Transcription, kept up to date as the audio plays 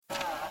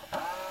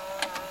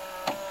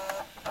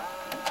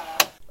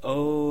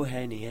Oh,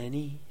 Henny,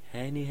 Henny,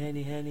 Henny,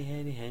 Henny, Henny,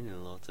 Henny, Henny,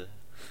 Lotte.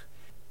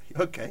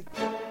 Okay.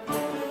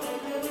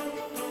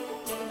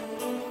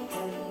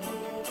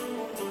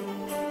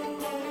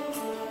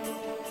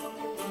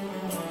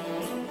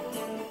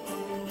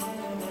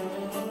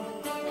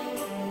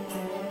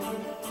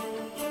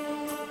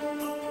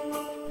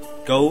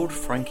 Gold,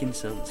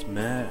 frankincense,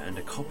 myrrh, and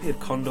a copy of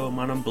Condor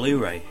Man on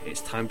Blu-ray.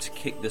 It's time to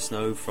kick the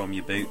snow from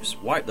your boots,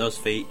 wipe those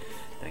feet,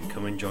 and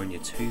come and join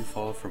your Too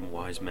Far From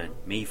Wise Men.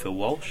 Me, Phil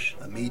Walsh.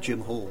 And me,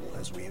 Jim Hall,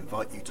 as we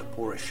invite you to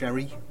pour a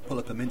sherry, pull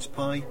up a mince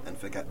pie, and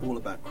forget all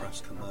about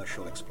crass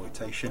commercial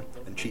exploitation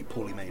and cheap,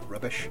 poorly made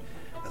rubbish,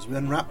 as we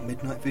unwrap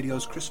Midnight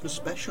Video's Christmas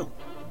special.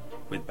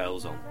 With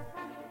bells on.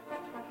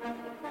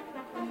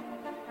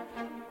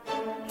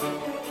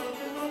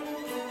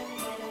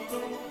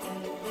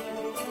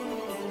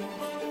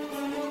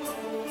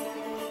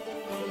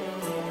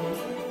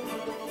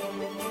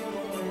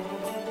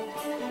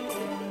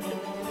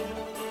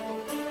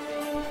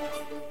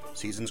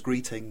 Season's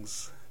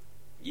greetings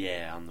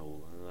Yeah, and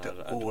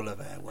to all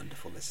of our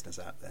wonderful listeners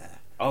out there.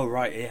 Oh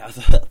right, yeah. I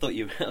thought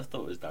it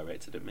was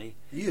directed at me.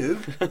 You?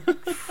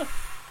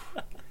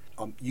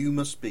 You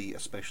must be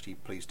especially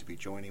pleased to be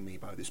joining me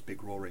by this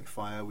big roaring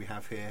fire we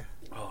have here.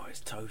 Oh,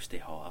 it's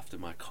toasty hot after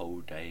my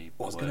cold day.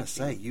 I was going to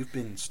say, you've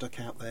been stuck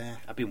out there.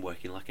 I've been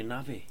working like a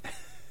navvy.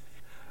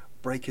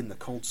 Breaking the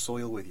cold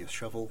soil with your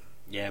shovel.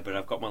 Yeah, but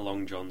I've got my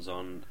long johns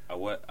on. I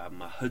work.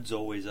 My hood's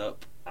always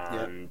up,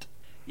 and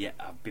yeah,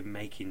 I've been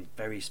making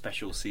very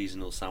special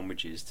seasonal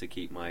sandwiches to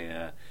keep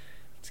my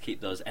to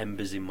keep those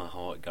embers in my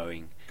heart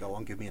going. Go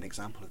on, give me an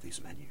example of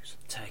these menus.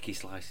 Turkey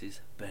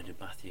slices, Bernard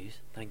Matthews.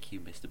 Thank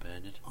you, Mr.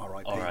 Bernard.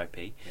 R.I.P.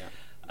 R.I.P.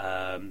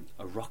 Yeah.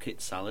 A rocket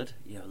salad,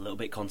 a little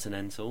bit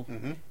continental.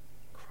 Mm-hmm.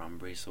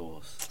 Cranberry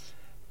sauce.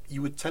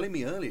 You were telling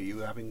me earlier you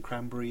were having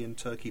cranberry and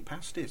turkey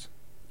pasties.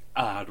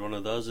 I had one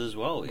of those as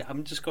well.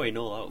 I'm just going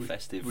all out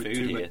festive food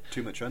here.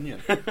 Too much onion.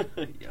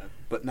 Yeah.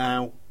 But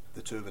now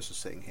the two of us are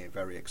sitting here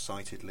very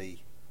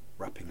excitedly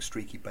wrapping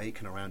streaky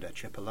bacon around our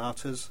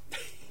chipolatas.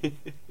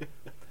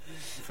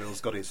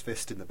 Phil's got his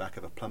fist in the back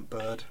of a plump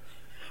bird.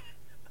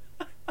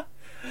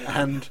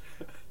 And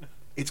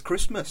it's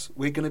Christmas.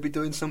 We're going to be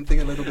doing something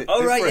a little bit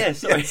different. Right, yeah,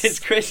 sorry, yes. It's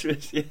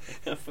Christmas. Yeah,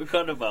 I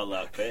forgot about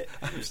that bit.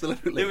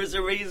 Absolutely. There was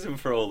a reason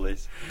for all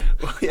this.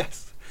 Well,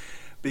 yes,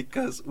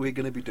 because we're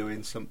going to be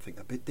doing something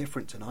a bit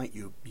different tonight.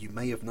 You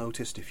may have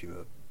noticed, if you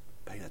were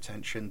paying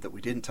attention, that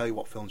we didn't tell you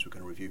what films we're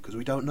going to review because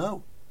we don't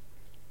know.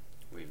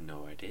 We've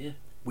no idea.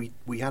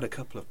 We had a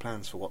couple of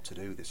plans for what to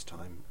do this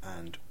time,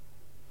 and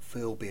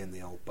Phil, being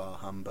the old bar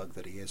humbug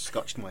that he is,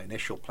 scotched my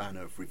initial plan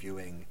of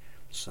reviewing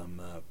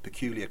some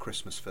peculiar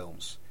Christmas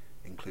films,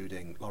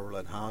 including Laurel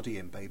and Hardy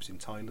in Babes in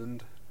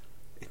Thailand.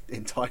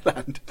 In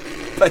Thailand?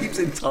 Babes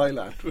in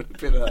Thailand would have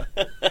been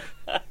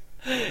a...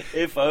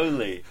 If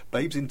only.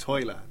 Babes in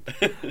Toyland.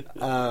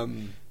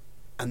 And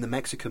the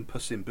Mexican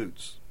Puss in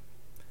Boots.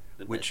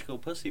 The Mexican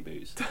Pussy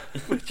Boots.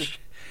 Which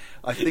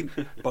I think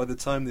by the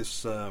time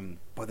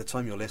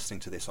you're listening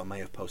to this, I may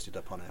have posted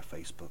up on our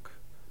Facebook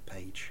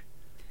page.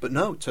 But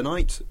no,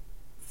 tonight,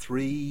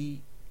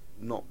 3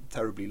 not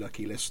terribly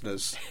lucky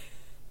listeners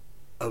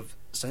have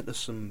sent us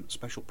some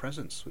special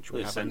presents, which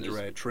we have under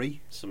our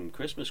tree. Some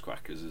Christmas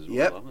crackers as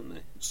well, haven't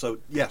they? So,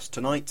 yes,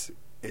 tonight,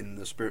 in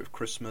the spirit of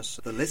Christmas,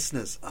 the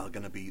listeners are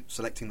going to be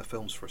selecting the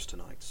films for us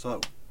tonight.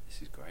 So,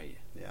 this is great.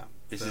 Yeah.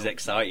 This is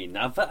exciting.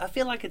 I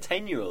feel like a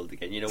 10-year-old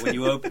again, when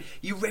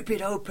you rip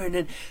it open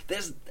and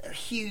there's a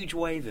huge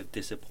wave of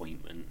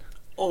disappointment.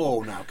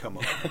 Oh, now come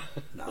on.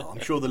 No, I'm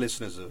sure the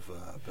listeners have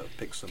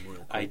picked some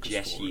real I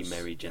jest ye us.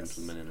 merry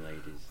gentlemen and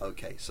ladies.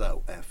 Okay,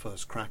 so our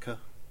first cracker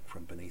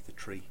from beneath the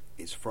tree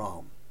is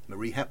from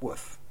Marie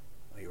Hepworth.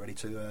 Are you ready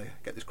to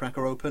get this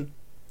cracker open?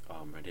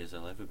 Oh, I'm ready as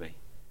I'll ever be.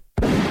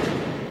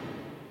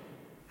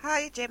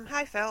 Hi Jim,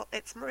 hi Phil,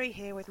 it's Marie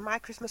here with my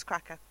Christmas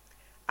cracker.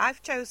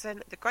 I've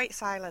chosen The Great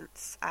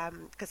Silence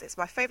because it's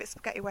my favourite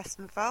spaghetti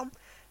western film,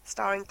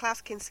 starring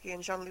Klaus Kinski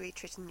and Jean-Louis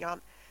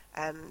Trintignant,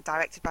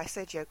 directed by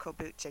Sergio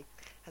Corbucci.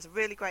 Has a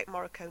really great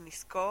Morricone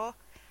score,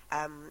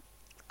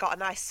 got a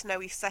nice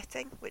snowy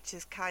setting, which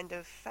is kind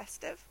of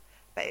festive,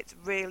 but it's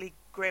really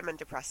grim and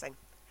depressing.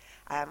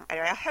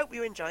 Anyway, I hope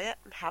you enjoy it,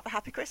 and have a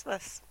happy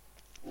Christmas.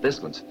 This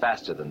one's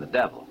faster than the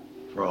devil.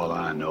 For all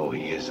I know,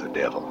 he is the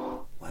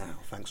devil. Wow,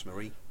 thanks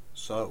Marie.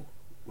 So,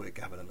 we're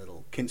having a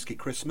little Kinski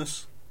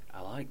Christmas. I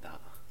like that.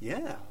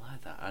 Yeah. I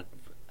like that.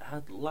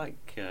 I'd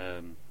like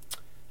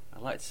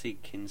to see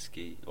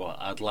Kinski. Well,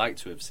 I'd like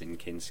to have seen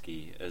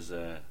Kinski as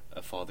a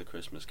Father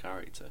Christmas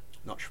character.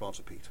 Not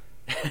Schwarzenegger.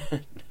 No.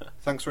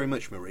 Thanks very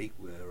much, Marie.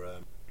 We're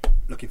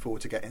looking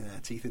forward to getting our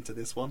teeth into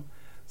this one.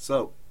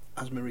 So,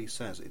 as Marie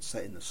says, it's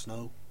set in the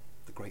snow,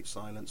 The Great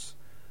Silence.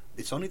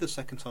 It's only the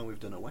second time we've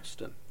done a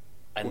Western.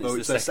 And although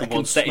it's the second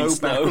one set in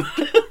snow.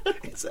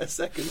 It's our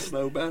second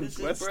snowbound This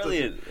is Western.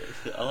 Brilliant.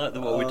 I like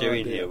what we're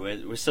doing here.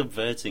 We're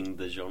subverting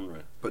the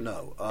genre. But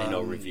no. In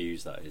our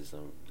reviews, that is.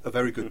 A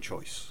very good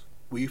choice.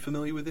 Were you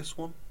familiar with this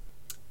one?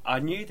 I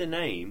knew the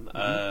name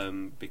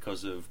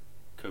because of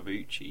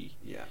Corbucci,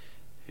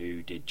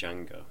 who did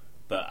Django.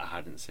 but I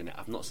hadn't seen it.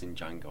 I've not seen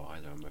Django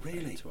either, I'm afraid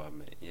Really? to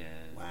admit. Yeah.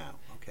 Wow.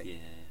 Okay. Yeah.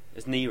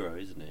 It's Nero,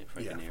 isn't it?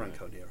 Yeah, Nero.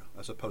 Franco Nero,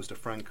 as opposed to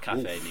Frank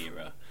Cafe Wolf,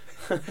 Nero.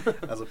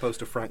 as opposed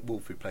to Frank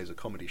Wolf, who plays a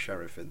comedy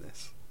sheriff in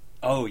this.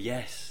 Oh,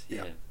 yes.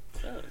 Yeah.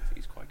 Yeah. Oh,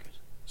 he's quite good.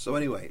 So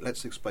anyway,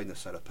 let's explain the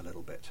setup a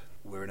little bit.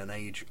 We're in an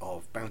age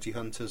of bounty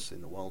hunters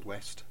in the Wild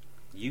West.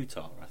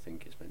 Utah, I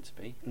think it's meant to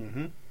be.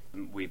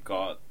 Mm-hmm. We've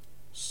got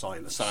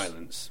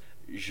Silence.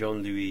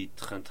 Jean-Louis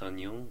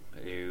Trintignant,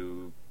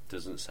 who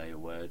doesn't say a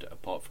word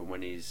apart from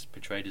when he's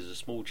portrayed as a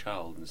small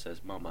child and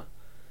says "Mama"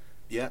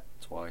 Yeah,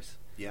 twice.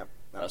 yeah.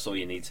 That's all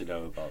you need to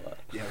know about that.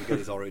 Yeah, we get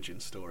his origin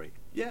story.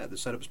 Yeah, the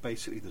setup's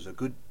basically there's a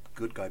good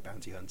guy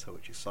bounty hunter,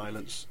 which is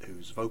Silence,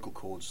 whose vocal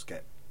cords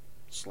get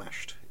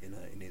slashed in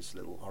his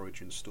little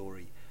origin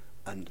story,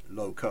 and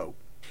Loco.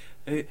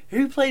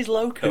 Who plays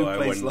Loco? Who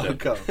plays I wonder.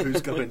 Loco?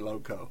 Who's going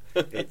Loco?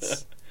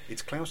 It's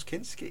Klaus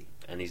Kinski.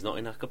 And he's not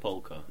in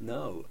Acapulco.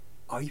 No,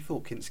 I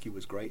thought Kinski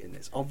was great in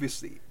this.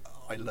 Obviously,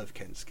 I love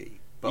Kinski,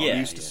 but Yeah, I'm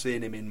used to yeah.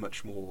 seeing him in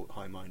much more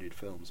high-minded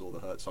films, all the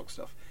Herzog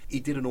stuff. He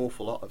did an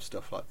awful lot of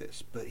stuff like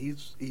this, but he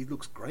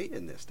looks great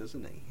in this,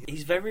 doesn't he?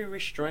 He's very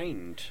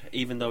restrained,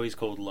 even though he's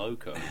called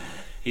Loco.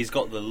 He's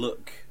got the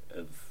look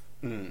of...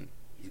 Mm.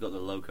 He's got the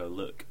Loco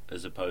look,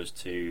 as opposed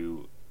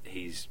to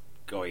he's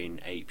going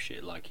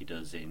apeshit like he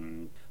does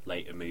in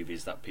later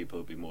movies that people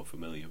will be more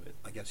familiar with.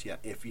 I guess, yeah,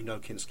 if you know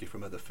Kinski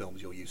from other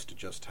films, you're used to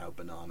just how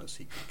bananas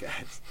he can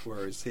get.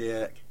 Whereas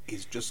here,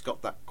 he's just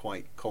got that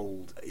quite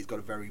cold, he's got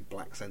a very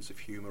black sense of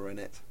humour in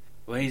it.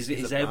 Well, he's a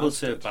able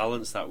to bastard.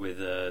 balance that with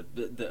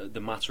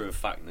the matter of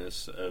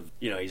factness of,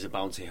 you know, he's a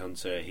bounty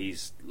hunter.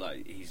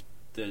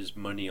 There's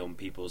money on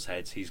people's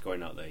heads. He's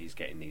going out there. He's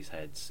getting these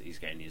heads. He's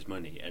getting his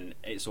money, and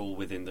it's all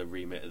within the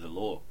remit of the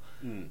law.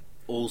 Mm.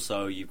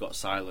 Also, you've got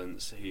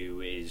Silence, who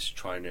is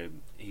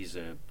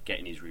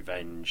getting his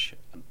revenge,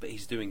 but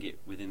he's doing it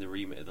within the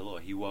remit of the law.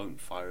 He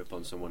won't fire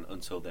upon someone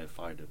until they've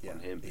fired Yeah,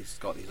 upon him. he's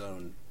got his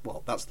own...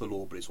 Well, that's the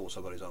law, but it's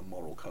also got his own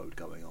moral code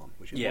going on,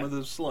 which is Yeah. one of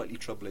the slightly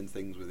troubling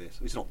things with this.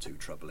 It's not too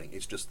troubling,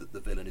 it's just that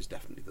the villain is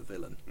definitely the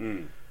villain.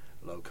 Mm.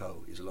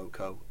 Loco is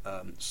Loco.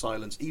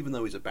 Silence, even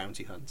though he's a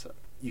bounty hunter,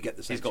 you get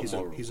the sense He's got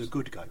morals. he's a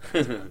good guy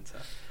bounty hunter.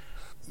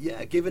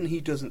 Yeah, given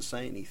he doesn't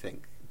say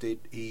anything, did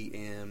he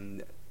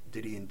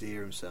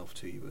endear himself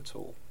to you at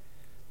all?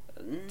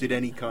 Did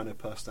any kind of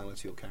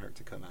personality or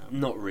character come out?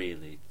 Not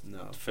really.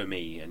 No. For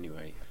me,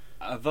 anyway.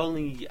 I've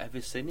only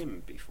ever seen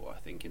him before, I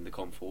think, in The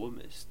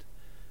Conformist.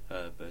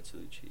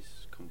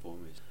 Bertolucci's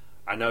Conformist.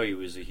 I know he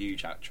was a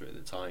huge actor at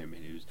the time,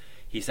 and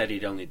he said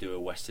he'd only do a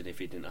Western if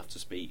he didn't have to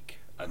speak,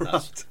 and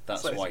that's Right.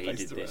 So why it's he did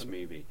based this around-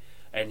 movie.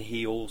 And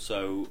he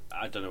also,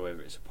 I don't know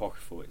whether it's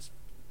apocryphal, it's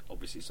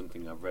obviously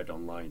something I've read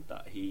online,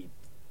 that he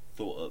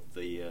thought up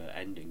the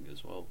ending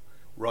as well.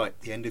 Right,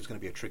 the ending's going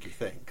to be a tricky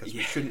thing, because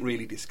we Yeah. shouldn't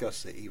really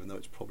discuss it, even though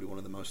it's probably one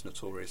of the most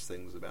notorious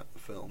things about the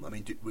film. I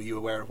mean, were you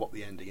aware of what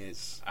the ending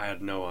is? I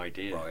had no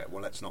idea. Right,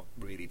 well, let's not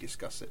really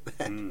discuss it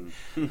then.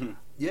 Mm.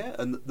 Yeah,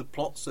 and the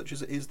plot, such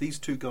as it is, these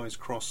two guys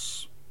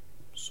cross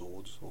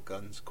swords or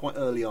guns quite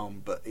early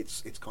on, but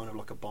it's kind of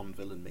like a Bond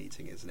villain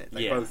meeting, isn't it?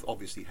 They Yeah. both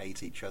obviously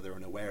hate each other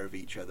and aware of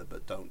each other,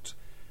 but don't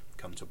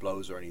come to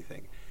blows or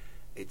anything.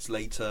 It's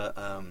later,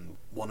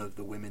 one of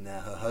the women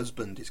there, her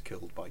husband is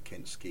killed by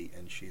Kinski,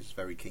 and she's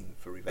very keen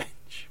for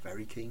revenge.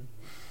 Very keen?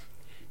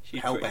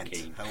 She's Hell-bent.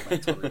 pretty keen.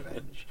 Hell-bent on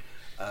revenge.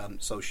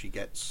 So she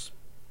gets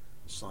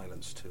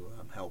Silence to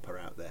help her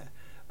out there.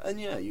 And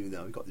yeah, you've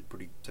got the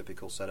pretty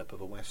typical setup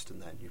of a Western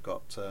then. You've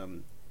got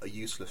a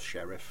useless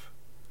sheriff.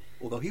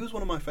 Although he was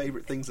one of my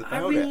favourite things I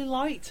about really it.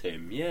 liked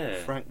him, yeah.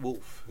 Frank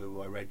Wolf,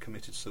 who I read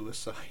committed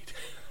suicide.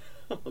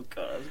 Oh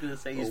god, I was going to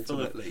say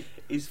Ultimately.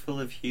 he's full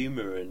of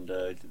humour and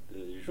joie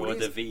Well,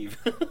 de vivre.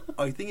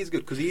 I think it's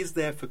good because he is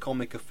there for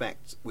comic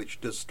effect,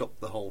 which does stop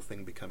the whole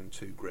thing becoming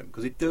too grim.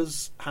 Because it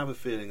does have a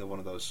feeling of one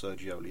of those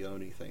Sergio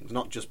Leone things,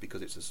 not just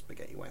because it's a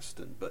spaghetti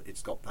western, but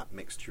it's got that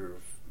mixture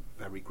of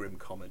very grim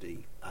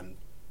comedy and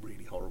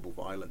really horrible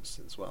violence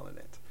as well in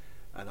it.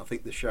 And I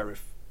think the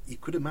sheriff, you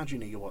could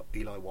imagine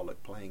Eli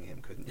Wallach playing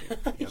him, couldn't you?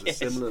 He has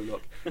Yes. a similar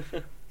look.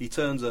 He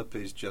turns up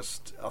as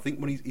just, I think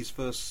when he's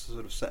first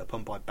sort of set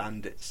upon by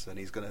bandits and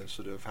he's going to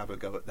sort of have a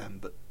go at them,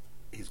 but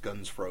his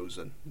gun's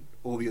frozen.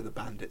 All the other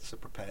bandits are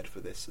prepared for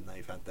this and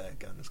they've had their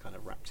guns kind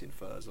of wrapped in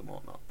furs and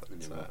whatnot. But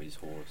And then rob his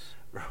horse.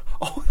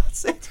 oh,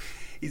 that's it.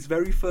 His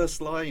very first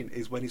line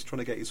is when he's trying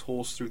to get his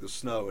horse through the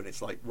snow, and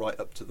it's like right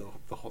up to the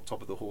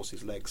top of the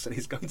horse's legs, and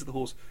he's going to the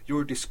horse.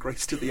 You're a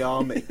disgrace to the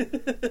army.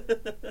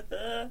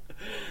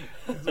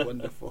 It's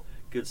wonderful.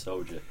 Good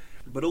soldier.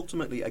 But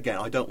ultimately, again,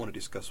 I don't want to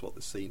discuss what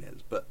the scene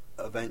is, but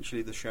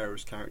eventually the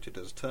sheriff's character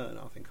does turn.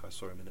 I think I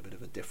saw him in a bit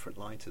of a different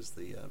light as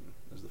the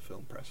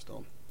film pressed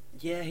on.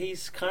 Yeah,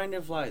 he's kind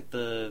of like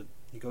the...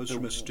 He goes The-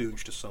 from a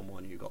stooge to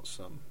someone you got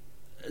some.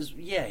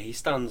 Yeah, he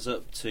stands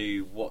up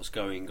to what's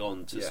going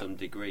on to Yeah. some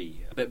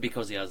degree. But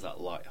because he has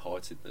that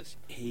light-heartedness,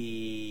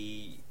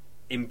 he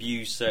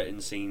imbues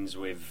certain scenes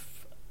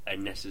with a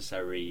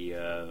necessary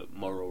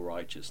moral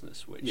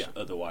righteousness, which Yeah.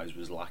 otherwise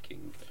was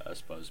lacking, I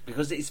suppose.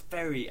 Because it's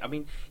very... I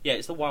mean, yeah,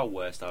 it's the Wild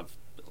West.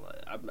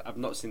 I've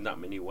not seen that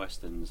many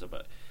westerns,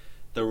 but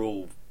they're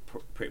all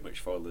pretty much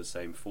follow the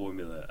same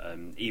formula.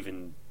 And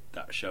even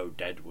that show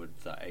Deadwood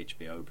that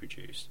HBO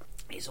produced,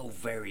 it's all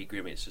very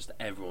grim. It's just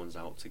everyone's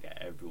out to get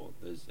everyone.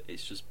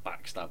 It's just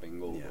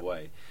backstabbing all the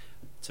way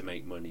to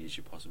make money as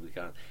you possibly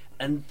can.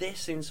 And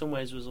this, in some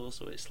ways, was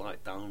also its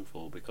slight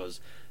downfall, because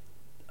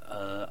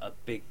a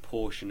big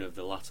portion of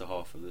the latter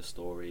half of the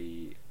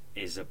story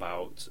is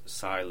about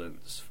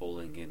Silence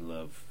falling in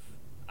love,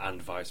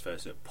 and vice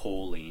versa.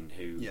 Pauline,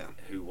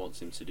 who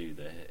wants him to do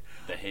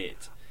the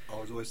hit. I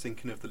was always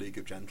thinking of the League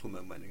of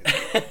Gentlemen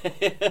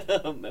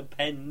when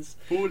Pens.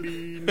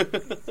 Pauline.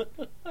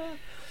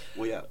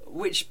 Well, yeah.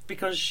 Which,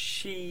 because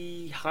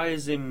she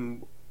hires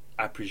him,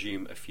 I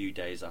presume, a few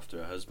days after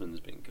her husband's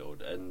been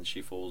killed, and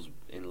she falls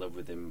in love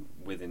with him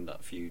within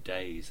that few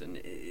days, and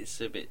it's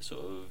a bit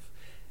sort of...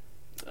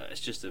 it's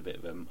just a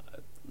bit of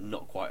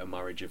not quite a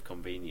marriage of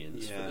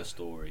convenience for the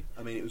story.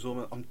 I mean, it was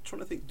almost... I'm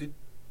trying to think,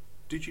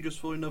 did she just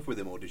fall in love with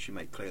him, or did she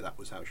make clear that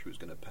was how she was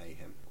going to pay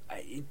him?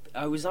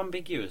 It was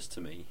ambiguous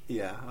to me.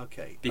 Yeah,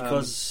 okay.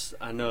 Because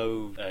I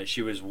know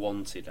she was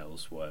wanted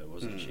elsewhere,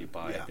 wasn't she,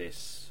 by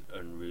this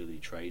unruly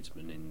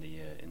tradesman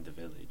in the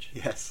village.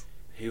 Yes.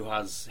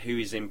 Who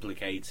is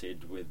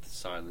implicated with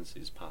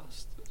Silence's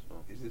past as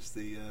well. Is this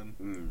the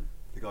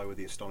guy with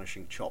the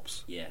astonishing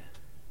chops? Yeah.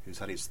 Who's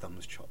had his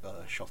thumbs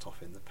shot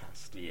off in the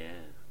past? Yeah.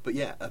 But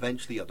yeah,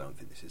 eventually, I don't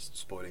think this is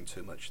spoiling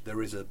too much.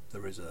 There is a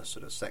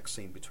sort of sex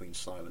scene between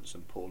Silence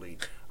and Pauline.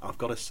 I've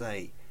got to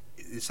say,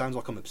 it sounds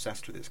like I'm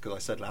obsessed with this, because I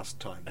said last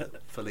time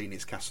that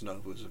Fellini's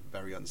Casanova was a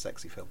very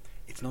unsexy film.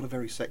 It's not a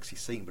very sexy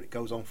scene, but it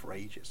goes on for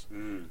ages.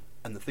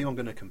 And the thing I'm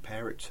going to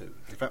compare it to,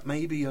 in fact,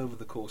 maybe over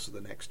the course of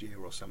the next year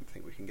or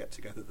something, we can get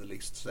together the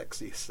least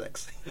sexiest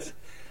sex scenes.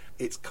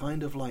 It's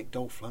kind of like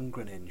Dolph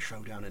Lundgren in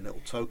Showdown in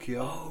Little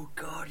Tokyo. Oh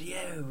God,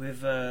 yeah,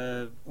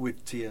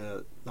 with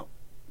Tia. Not,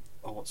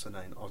 what's her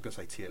name? I was going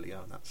to say Tia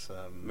Leone. That's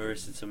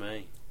Marissa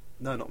Tomei.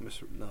 No, not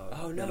Miss. No.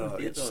 Oh no,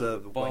 it's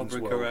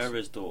Barbara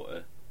Carrera's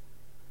daughter.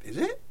 Is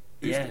it?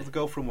 Yeah. Who's the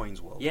girl from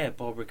Wayne's World? Yeah,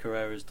 Barbara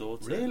Carrera's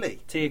daughter. Really?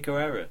 Tia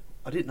Carrera.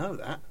 I didn't know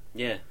that.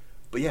 Yeah.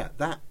 But yeah,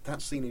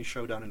 that scene in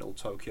Showdown in Little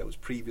Tokyo was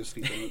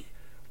previously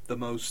the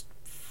most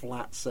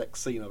flat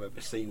sex scene I've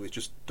ever seen, with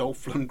just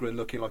Dolph Lundgren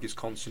looking like he's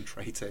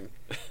concentrating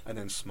and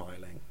then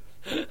smiling.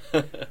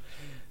 But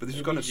this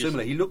was kind of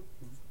similar. He looked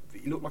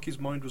like his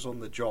mind was on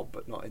the job,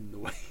 but not in the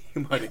way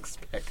you might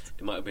expect.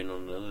 It might have been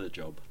on another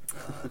job.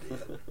 Oh,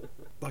 dear.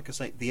 Like I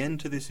say, the end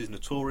to this is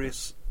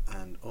notorious,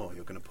 and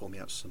you're going to pour me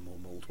out some more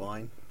mulled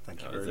wine.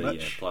 Thank you very much.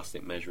 Yeah,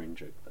 plastic measuring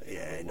jug.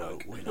 Yeah, no,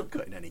 we're not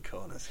cutting any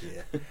corners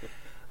here.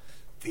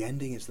 The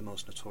ending is the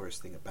most notorious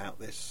thing about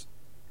this.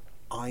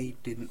 I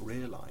didn't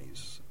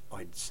realise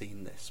I'd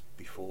seen this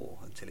before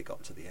until it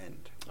got to the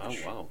end. Oh,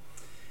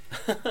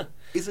 wow.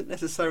 Isn't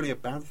necessarily a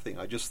bad thing.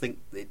 I just think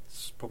it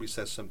probably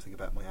says something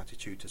about my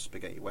attitude to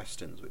spaghetti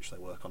westerns, which they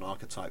work on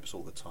archetypes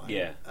all the time.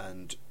 Yeah.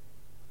 And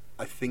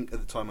I think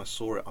at the time I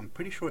saw it, I'm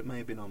pretty sure it may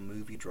have been on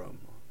Moviedrome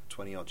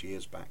 20 odd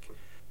years back.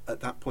 At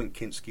that point,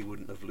 Kinski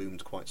wouldn't have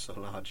loomed quite so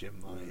large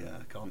in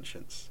my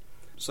conscience.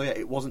 So yeah,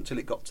 it wasn't till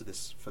it got to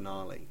this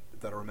finale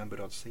that I remembered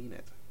I'd seen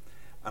it.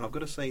 And I've got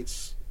to say,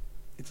 it's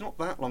not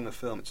that long a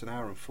film. It's an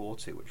hour and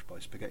 40, which by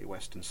spaghetti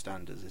western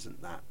standards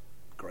isn't that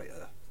great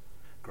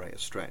a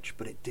stretch.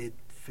 But it did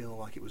feel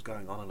like it was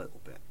going on a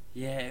little bit.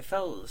 Yeah, it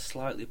felt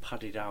slightly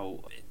padded out.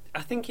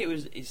 I think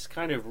it's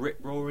kind of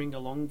rip-roaring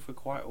along for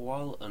quite a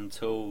while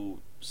until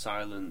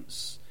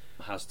Silence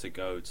has to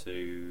go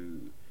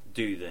to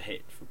do the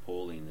hit for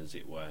Pauline, as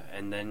it were,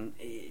 and then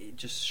it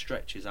just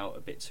stretches out a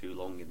bit too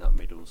long in that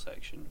middle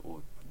section,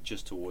 or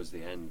just towards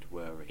the end,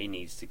 where he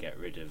needs to get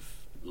rid of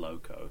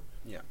Loco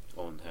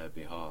on her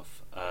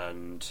behalf.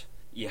 And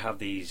you have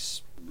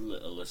these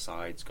little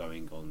asides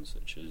going on,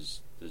 such as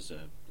there's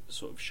a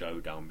sort of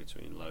showdown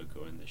between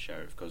Loco and the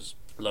sheriff, because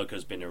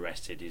Loco's been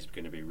arrested. He's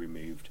going to be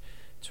removed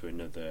to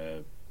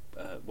another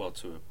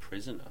to a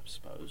prison, I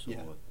suppose,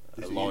 or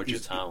a larger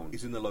town.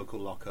 He's in the local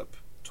lockup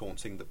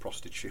taunting the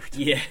prostitute.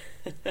 Yeah.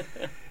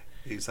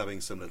 He's having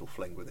some little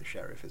fling with the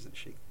sheriff, isn't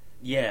she?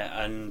 Yeah,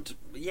 and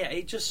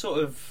it just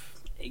sort of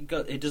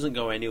it doesn't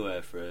go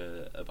anywhere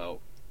for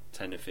about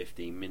 10 or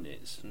 15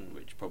 minutes,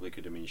 which probably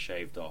could have been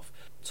shaved off.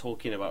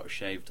 Talking about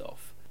shaved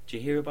off, do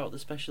you hear about the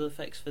special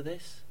effects for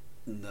this?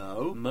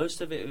 No.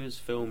 Most of it was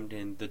filmed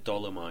in the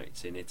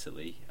Dolomites in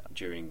Italy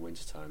during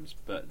winter times,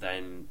 but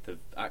then the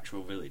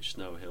actual village,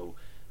 Snow Hill,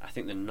 I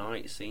think the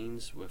night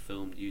scenes were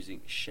filmed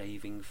using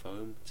shaving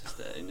foam to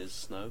stay in the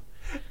snow.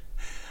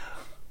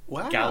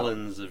 Wow.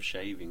 Gallons of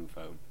shaving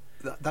foam.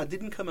 That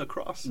didn't come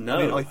across. No.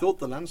 I mean, I thought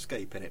the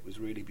landscape in it was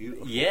really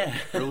beautiful. Yeah.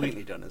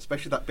 Brilliantly done,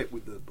 especially that bit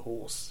with the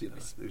horse, it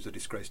was a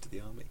disgrace to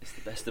the army. It's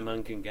the best a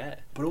man can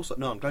get. But also,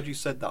 no, I'm glad you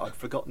said that. I'd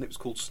forgotten it was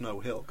called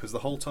Snow Hill, because the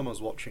whole time I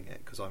was watching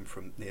it, because I'm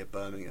from near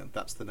Birmingham,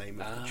 that's the name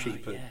of the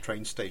cheaper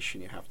train station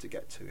you have to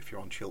get to if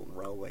you're on Chiltern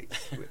Railways.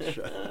 Which,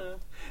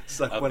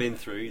 I've been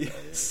through there.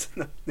 Yes,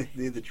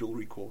 near the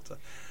Jewellery Quarter.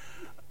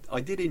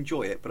 I did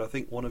enjoy it, but I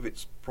think one of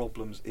its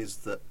problems is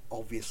that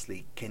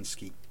obviously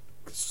Kinski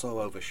so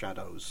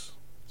overshadows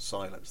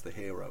Silence, the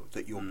hero,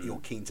 that you're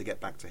keen to get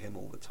back to him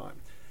all the time.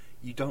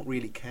 you don't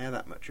really care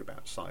that much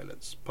about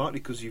silence. Partly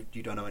because you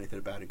don't know anything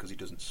about him because he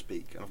doesn't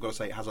speak. And I've got to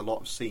say, it has a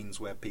lot of scenes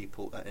where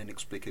people are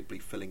inexplicably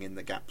filling in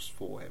the gaps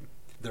for him.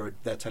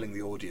 They're telling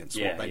the audience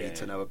what they need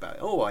to know about it.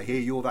 Oh, I hear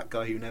you're that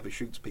guy who never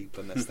shoots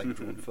people unless they're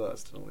drawn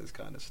first, and all this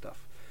kind of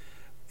stuff.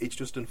 It's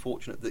just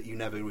unfortunate that you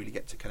never really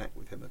get to connect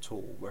with him at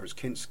all. Whereas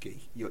Kinski,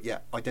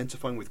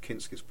 identifying with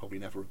Kinski is probably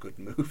never a good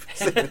move.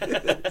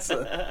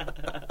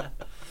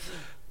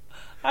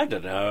 I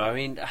don't know. I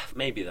mean,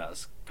 maybe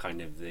that's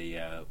kind of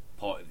the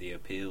part of the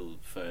appeal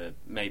for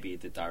maybe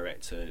the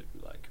director,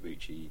 like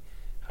Corbucci,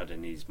 had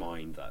in his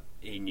mind that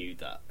he knew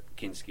that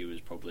Kinski was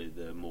probably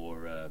the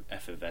more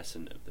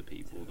effervescent of the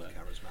people there.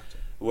 Charismatic.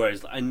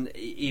 Whereas, and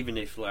even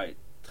if like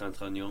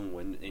Trintignant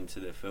went into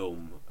the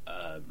film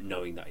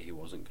knowing that he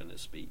wasn't going to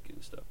speak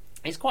and stuff,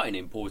 it's quite an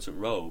important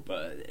role,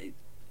 but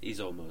he's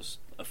almost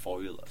a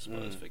foil, I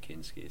suppose, for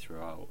Kinski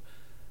throughout.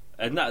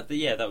 And that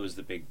was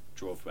the big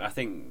draw for me. I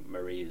think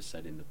Marie has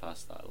said in the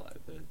past that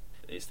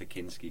it's the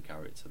Kinski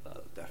character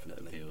that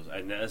definitely appeals,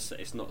 and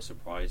it's not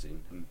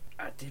surprising.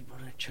 I did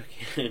want to chuck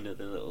in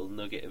another little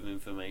nugget of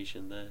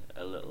information there,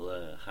 a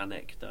little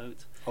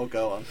anecdote. Oh,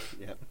 go on.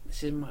 Yeah,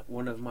 this is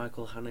one of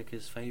Michael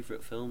Haneke's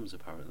favourite films,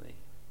 apparently,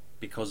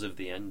 because of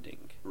the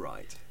ending.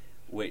 Right.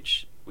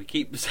 Which we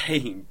keep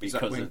saying because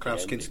is that when of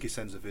Klaus the ending. Kinski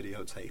sends a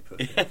videotape of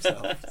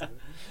himself?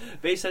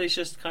 But he said it's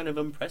just kind of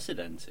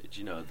unprecedented,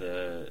 you know.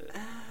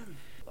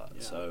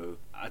 So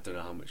I don't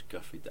know how much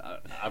guff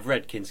I've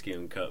read Kinski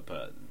Uncut,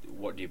 but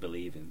what do you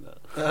believe in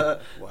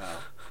that? Wow,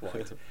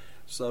 quite.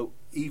 So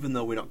even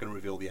though we're not going to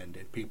reveal the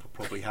ending, people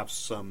probably have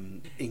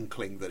some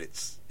inkling that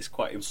it's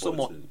quite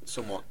important,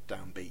 somewhat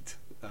downbeat.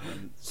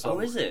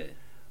 Is it?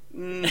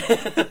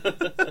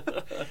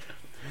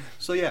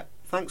 So yeah,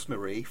 thanks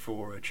Marie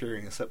for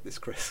cheering us up this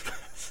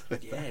Christmas.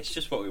 Yeah, it's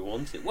just what we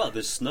wanted. Well,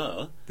 there's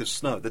snow. There's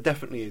snow. There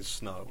definitely is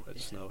snow at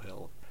Snow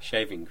Hill.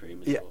 Shaving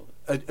cream as well.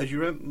 Do you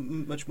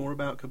remember much more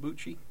about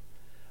Corbucci?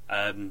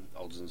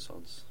 Odds and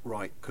Sods.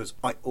 Right, because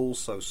I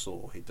also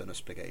saw he'd done a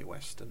spaghetti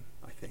western,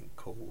 I think,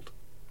 called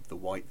The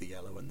White, the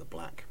Yellow and the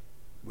Black,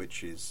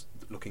 which is,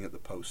 looking at the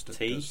poster,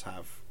 does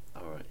have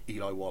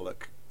Eli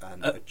Wallach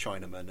and a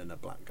Chinaman and a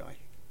black guy.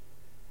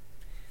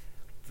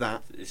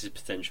 This is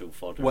potential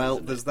fodder. Well,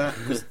 there's that,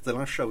 because the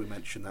last show we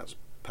mentioned, that's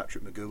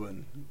Patrick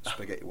McGowan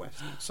spaghetti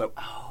western. So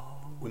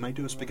we may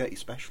do a spaghetti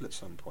special at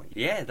some point.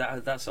 Yeah,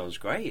 that sounds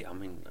great. I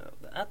mean,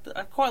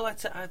 I'd quite like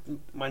to add.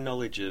 My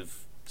knowledge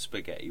of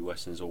spaghetti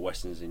westerns or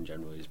westerns in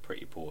general is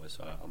pretty poor,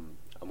 so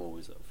I'm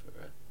always up for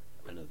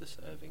another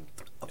serving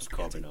of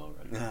carbonara.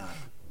 Ah.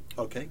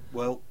 Okay,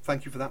 well,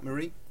 thank you for that,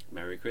 Marie.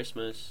 Merry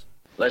Christmas.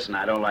 Listen,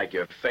 I don't like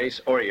your face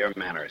or your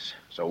manners,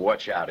 so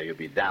watch out or you'll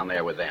be down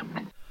there with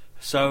them.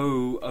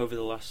 So, over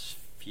the last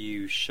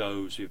few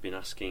shows, we've been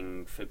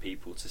asking for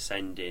people to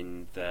send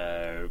in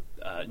their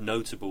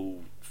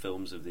notable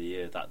films of the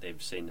year that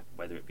they've seen,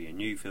 whether it be a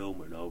new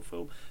film or an old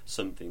film,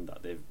 something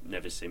that they've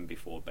never seen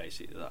before,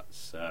 basically,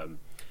 that's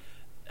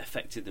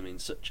affected them in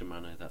such a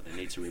manner that they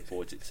need to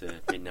report it to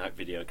Midnight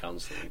Video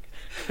Counselling.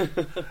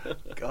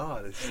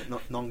 God, it's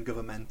not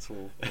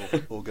non-governmental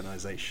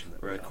organisation.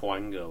 We're a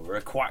quango. We're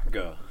a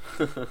quackgo.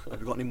 Have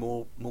we got any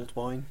more mulled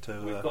wine?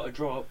 We've got a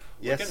drop.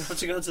 Yes. We're going to have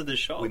to go to the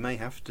shop. We may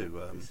have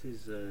to. This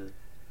is...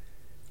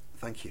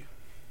 Thank you.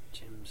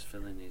 Jim's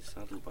filling his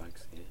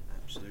saddlebags here.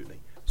 Absolutely.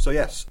 So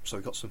yes, so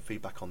we got some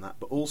feedback on that,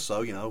 but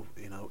also, you know,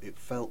 it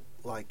felt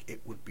like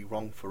it would be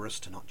wrong for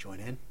us to not join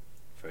in.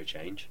 For a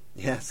change.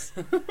 Yes.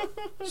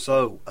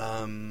 So,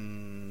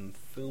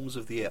 films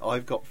of the year.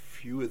 I've got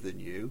fewer than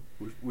you.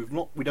 We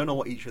don't know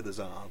what each other's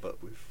are,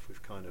 but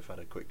we've kind of had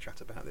a quick chat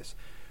about this.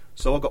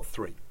 So I've got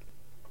 3.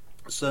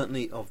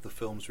 Certainly of the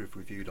films we've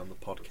reviewed on the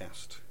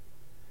podcast,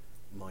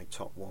 my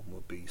top one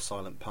would be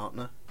Silent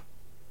Partner.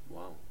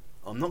 Wow.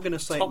 I'm not going to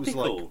say Topical it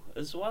was like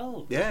as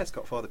well. Yeah, it's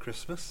got Father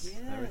Christmas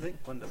and everything.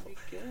 Wonderful.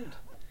 Good.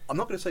 I'm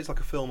not going to say it's like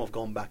a film I've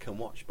gone back and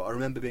watched, but I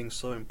remember being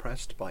so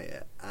impressed by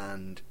it,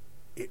 and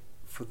it,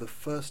 for the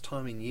first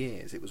time in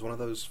years, it was one of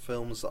those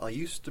films that I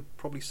used to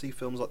probably see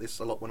films like this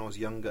a lot when I was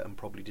younger, and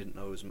probably didn't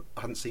know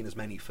I hadn't seen as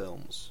many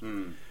films.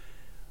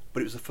 But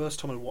it was the first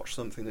time I watched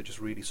something that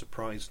just really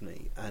surprised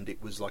me, and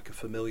it was like a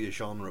familiar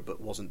genre, but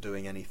wasn't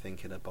doing anything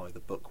in a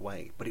by-the-book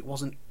way. But it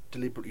wasn't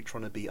deliberately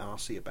trying to be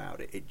arsey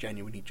about it. It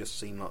genuinely just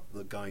seemed like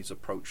the guy's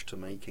approach to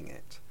making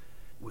it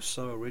was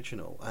so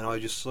original, and I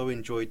just so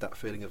enjoyed that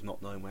feeling of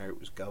not knowing where it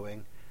was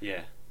going.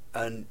 Yeah.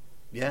 And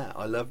yeah,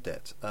 I loved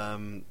it.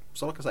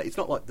 So like I say, it's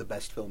not like the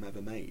best film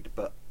ever made,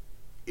 but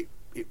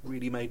it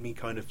really made me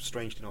kind of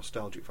strangely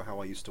nostalgic for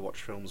how I used to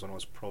watch films when I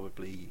was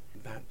probably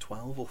about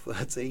 12 or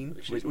 13,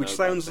 which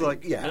sounds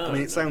like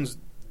sounds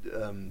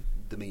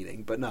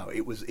demeaning, but no,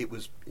 it was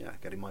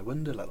getting my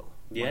wonder level.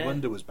 My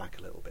wonder was back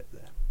a little bit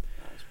there.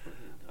 That's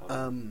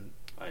brilliant.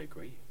 I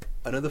agree.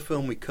 Another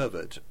film we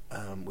covered,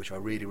 which I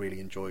really, really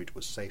enjoyed,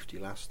 was Safety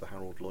Last, the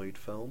Harold Lloyd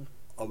film.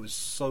 I was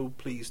so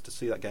pleased to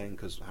see that again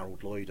because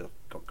Harold Lloyd I've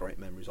got great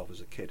memories of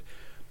as a kid.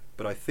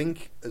 But I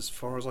think, as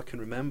far as I can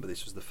remember,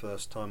 this was the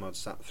first time I'd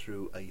sat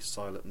through a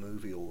silent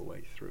movie all the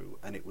way through,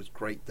 and it was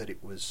great that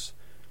it was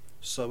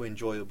so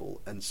enjoyable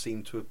and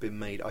seemed to have been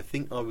made. I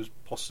think I was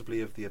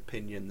possibly of the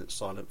opinion that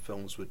silent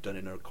films were done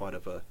in a kind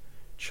of a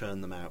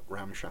churn them out,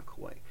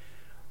 ramshackle way.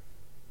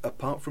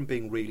 Apart from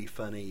being really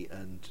funny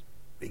and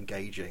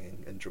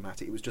engaging and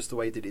dramatic, it was just the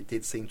way that it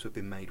did seem to have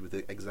been made with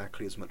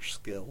exactly as much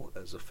skill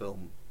as a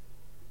film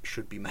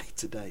should be made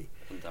today.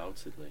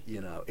 Undoubtedly.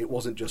 You know, it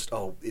wasn't just,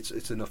 oh,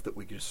 it's enough that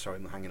we could just show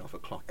him hanging off a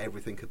clock.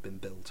 Everything had been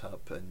built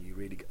up, and you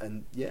really...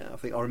 And yeah, I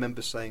think I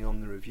remember saying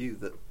on the review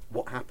that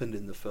what happened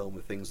in the film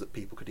were things that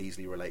people could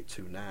easily relate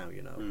to now,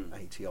 you know,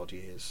 80-odd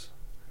years,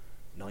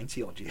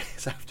 90-odd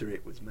years after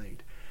it was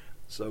made.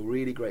 So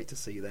really great to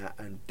see that,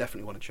 and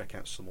definitely want to check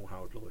out some more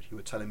Howard Lloyd. You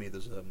were telling me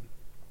there's a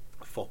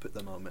FOP at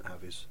the moment,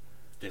 have his...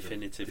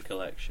 Definitive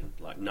collection,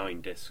 like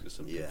 9 discs or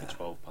something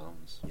for £12.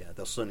 Yeah,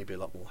 there'll certainly be a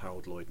lot more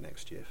Howard Lloyd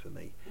next year for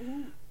me.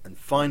 And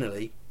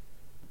finally,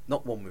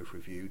 not one we've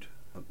reviewed,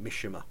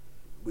 Mishima,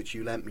 which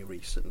you lent me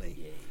recently.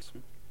 Yes.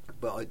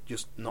 But it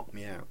just knocked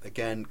me out.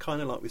 Again,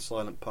 kind of like with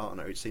Silent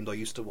Partner, it seemed I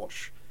used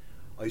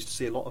to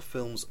see a lot of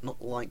films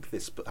not like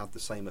this, but had the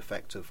same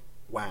effect of,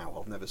 wow,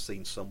 I've never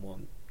seen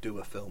someone do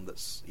a film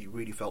you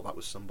really felt that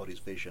was somebody's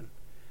vision.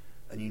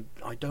 And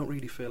I don't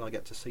really feel I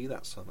get to see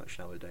that so much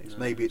nowadays. No.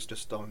 Maybe it's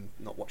just I'm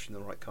not watching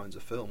the right kinds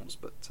of films.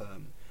 But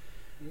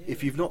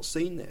if you've not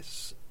seen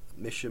this,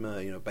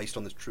 Mishima, you know, based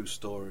on the true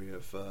story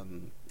of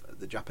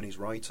the Japanese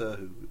writer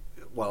who,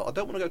 well, I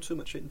don't want to go too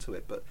much into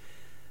it, but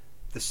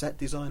the set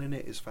design in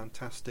it is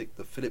fantastic.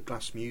 The Philip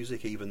Glass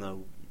music, even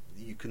though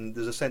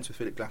there's a sense with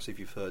Philip Glass, if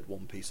you've heard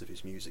one piece of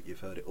his music, you've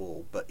heard it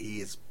all. But he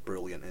is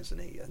brilliant, isn't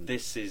he? And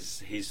this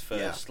is his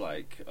first,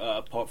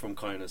 apart from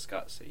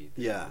Koyaanisqatsi.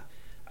 Yeah.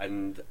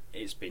 And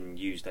it's been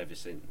used ever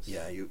since.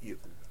 Yeah,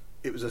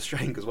 it was a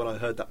shame because when I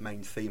heard that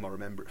main theme, I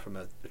remember it from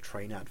a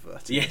train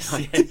advert. Yes,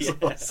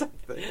 or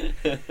something.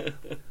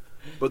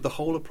 But the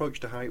whole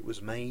approach to how it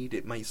was made,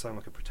 it may sound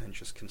like a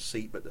pretentious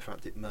conceit, but the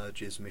fact it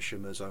merges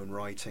Mishima's own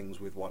writings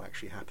with what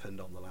actually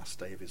happened on the last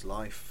day of his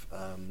life,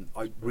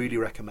 I really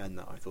recommend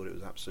that. I thought it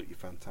was absolutely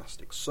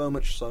fantastic. So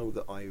much so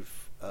that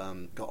I've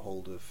got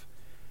hold of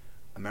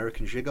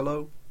American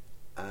Gigolo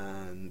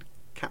and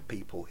Cat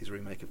People, his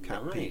remake of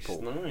Cat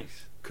People.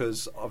 Nice.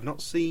 Because I've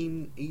not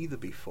seen either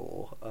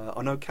before.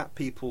 I know Cat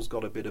People's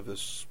got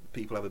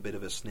people have a bit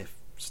of a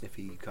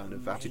sniffy kind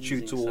of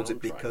attitude towards it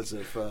because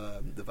of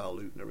the Val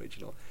Lewton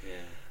original. Yeah.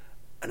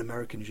 And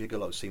American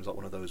Gigolo seems like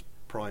one of those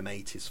prime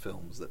 80s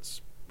films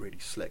that's really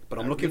slick. But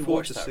I'm looking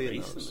forward to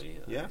seeing those.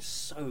 Yeah, it's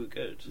so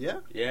good. Yeah?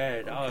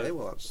 Yeah. Okay,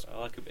 well, I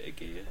like a bit of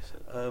gear.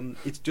 So.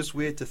 It's just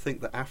weird to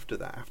think that after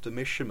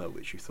Mishima,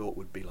 which you thought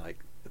would be like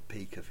the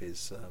peak of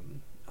his...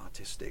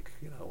 artistic,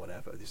 you know,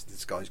 whatever.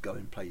 This guy's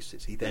going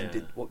places. He then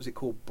did, what was it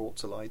called, Brought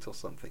to Light or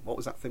something? What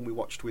was that thing we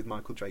watched with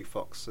Michael J.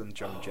 Fox and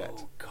Joan Jett?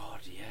 Oh God,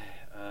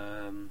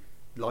 yeah.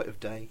 Light of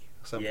Day,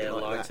 something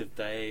like Light that. Of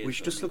Day,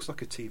 which just looks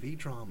like a TV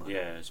drama.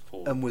 Yeah, it's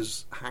poor. And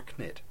was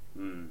hackneyed,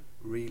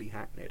 really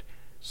hackneyed.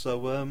 So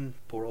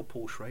poor old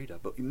Paul Schrader.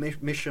 But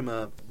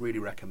Mishima, really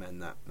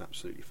recommend that.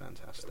 Absolutely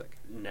fantastic.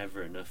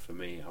 Never enough for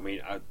me. I mean,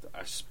 I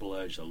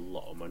splurged a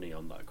lot of money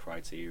on that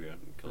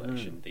Criterion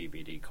Collection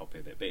DVD copy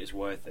of it, but it's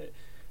worth it.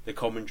 The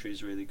commentary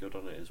is really good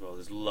on it as well.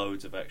 There's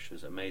loads of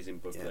extras, amazing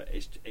booklet. Yeah.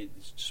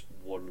 It's just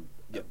one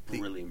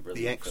brilliant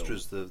the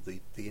extras,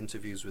 film. The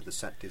interviews with the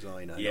set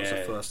designer. Yeah. That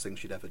was the first thing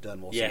she'd ever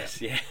done, wasn't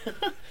it? Yes, yeah.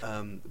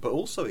 But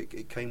also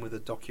it came with a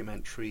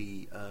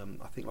documentary,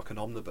 I think like an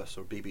omnibus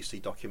or a BBC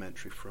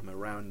documentary from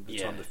around the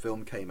time the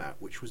film came out,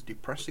 which was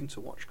depressing to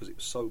watch because it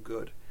was so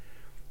good.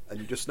 And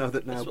you just know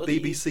that now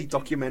BBC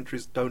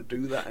documentaries don't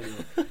do that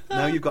anymore.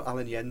 Now you've got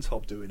Alan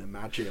Yentob doing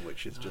Imagine,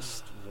 which is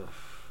just...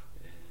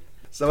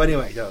 So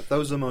anyway,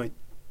 those are my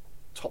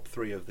top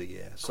 3 of the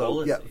year.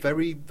 So Quality.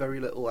 Very, very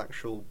little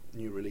actual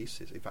new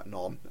releases. In fact,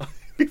 none.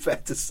 It'd be fair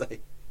to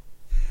say.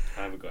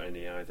 I haven't got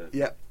any either.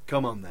 Yeah,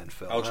 come on then,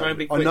 Phil. I'll try and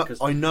be quick.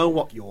 I know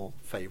what your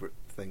favourite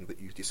thing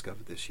that you've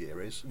discovered this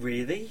year is.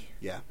 Really?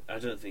 Yeah. I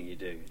don't think you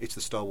do. It's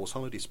the Star Wars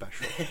Holiday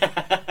Special.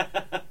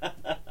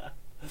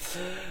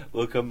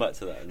 We'll come back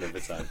to that another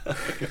time.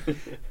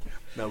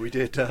 No, we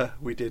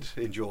did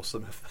enjoy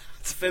some of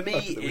that. For me,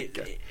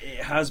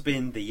 it has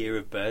been the year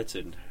of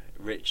Burton.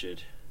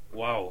 Richard.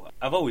 Wow.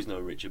 I've always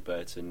known Richard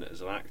Burton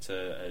as an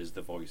actor, as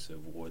the voice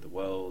of War of the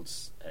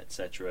Worlds,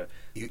 etc.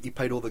 He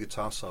played all the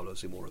guitar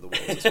solos in War of the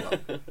Worlds as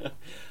well.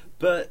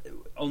 But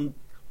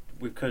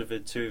we've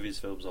covered 2 of his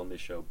films on this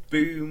show.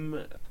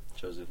 Boom,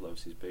 Joseph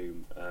Losey's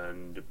Boom,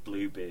 and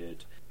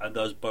Bluebeard. And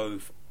those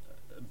both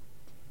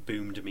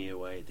boomed me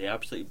away. They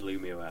absolutely blew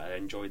me away. I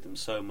enjoyed them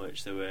so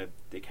much.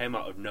 They came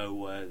out of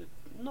nowhere,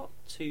 not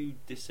too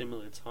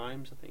dissimilar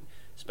times, I think,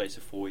 space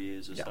of 4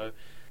 years or so.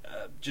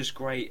 Just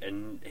great,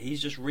 and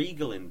he's just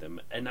regal in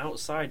them. And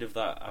outside of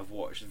that, I've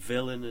watched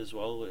Villain as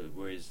well,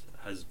 where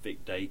has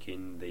Vic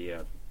Dakin,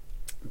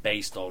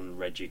 based on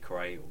Reggie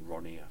Cray or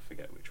Ronnie, I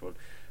forget which one.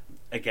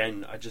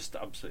 Again, I just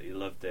absolutely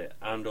loved it.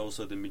 And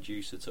also the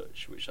Medusa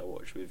Touch, which I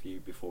watched with you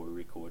before we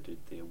recorded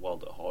the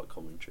Wild at Heart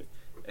commentary.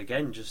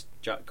 Again, just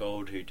Jack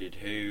Gold, who did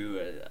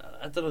who.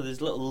 I don't know.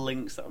 There's little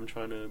links that I'm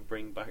trying to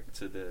bring back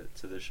to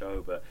the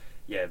show, but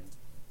yeah.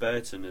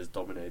 Burton has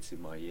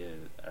dominated my year,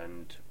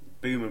 and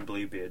Boom and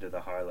Bluebeard are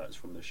the highlights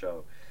from the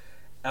show.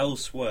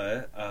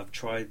 Elsewhere, I've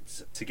tried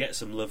to get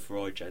some love for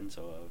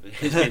Argento.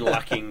 It's been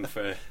lacking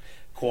for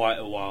quite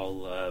a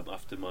while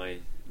after my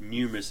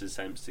numerous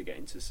attempts to get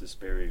into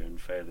Suspiria and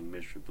failing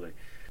miserably.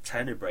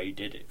 Tenebrae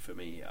did it for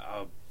me.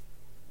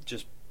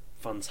 Just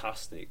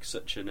fantastic.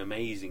 Such an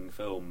amazing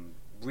film.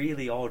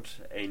 Really odd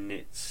in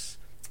its...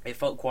 It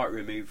felt quite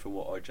removed from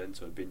what Argento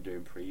had been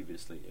doing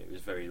previously. It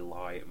was very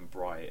light and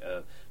bright,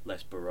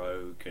 less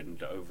baroque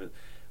and over...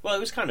 Well, it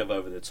was kind of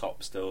over the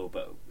top still,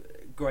 but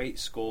great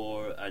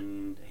score,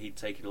 and he'd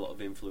taken a lot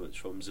of influence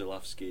from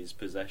Zulawski's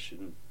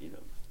Possession,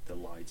 the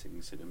lighting,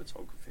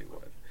 cinematography,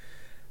 whatever.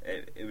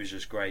 It was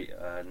just great,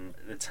 and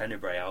the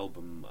Tenebrae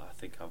album, I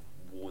think I've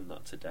worn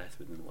that to death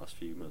within the last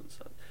few months.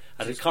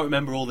 I just can't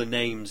remember all the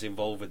names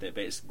involved with it,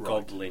 but it's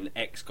Goblin,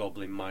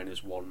 ex-Goblin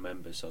minus one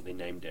member, so they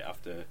named it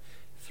after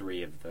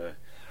three of the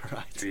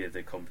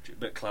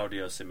but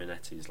Claudio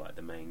Simonetti is like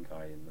the main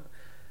guy in that.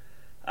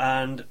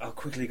 And I'll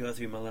quickly go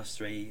through my last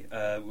three.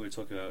 We were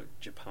talking about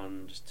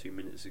Japan just 2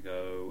 minutes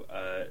ago.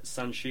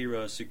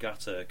 Sanshiro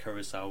Sugata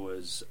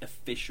Kurosawa's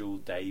official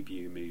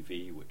debut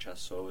movie, which I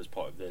saw as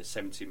part of the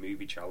 70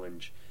 Movie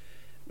Challenge,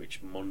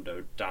 which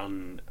Mondo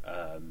Dan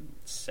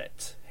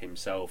set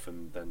himself,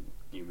 and then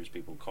numerous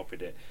people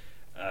copied it.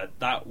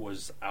 That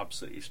was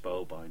absolutely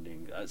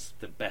spellbinding. That's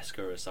the best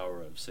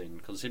Kurosawa I've seen.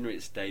 Considering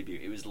its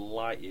debut, it was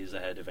light years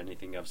ahead of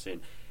anything I've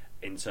seen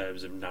in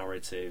terms of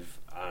narrative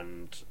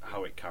and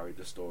how it carried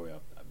the story.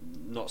 I've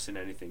not seen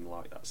anything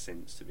like that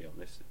since, to be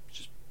honest. It's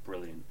just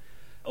brilliant.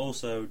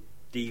 Also,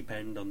 Deep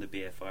End on the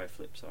BFI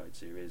Flipside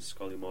series,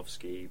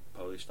 Skolimowski,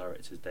 Polish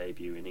director's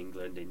debut in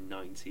England in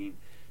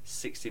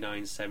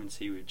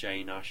 1969-70 with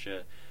Jane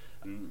Asher.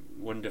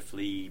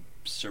 Wonderfully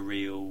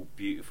surreal,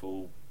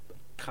 beautiful,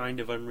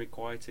 kind of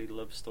unrequited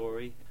love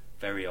story.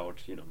 Very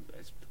odd,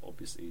 it's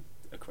obviously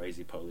a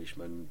crazy Polish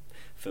man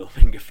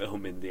filming a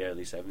film in the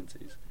early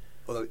 70s.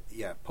 Although,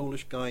 yeah,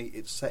 Polish guy,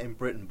 it's set in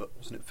Britain, but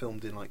wasn't it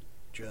filmed in,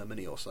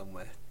 Germany or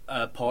somewhere?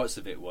 Parts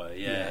of it were,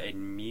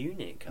 in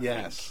Munich, I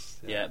think.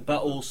 Yeah,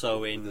 but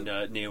also in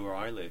near where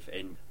I live,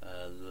 in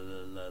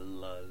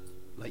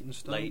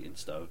Leytonstone?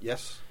 Leytonstone.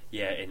 Yes.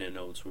 Yeah, in an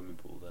old swimming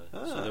pool there.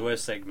 Ah. So there were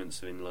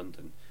segments in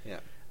London. Yeah.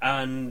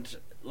 And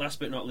last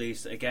but not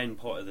least, again,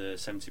 part of the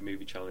 70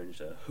 Movie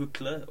Challenge,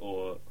 Hukla,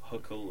 or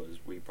Hukl, as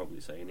we probably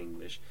say in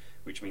English,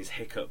 which means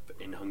hiccup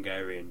in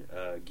Hungarian.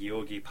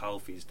 Georgi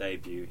Palfi's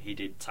debut, he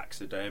did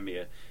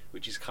Taxidermia,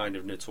 which is kind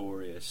of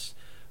notorious.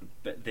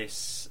 But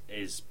this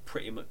is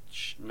pretty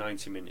much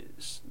 90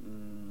 minutes,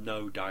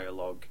 no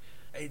dialogue.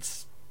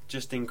 It's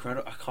just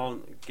incredible. I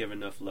can't give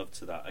enough love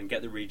to that. And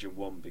get the Region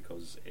 1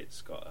 because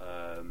it's got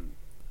a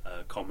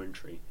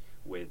commentary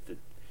with the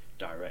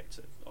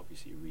director.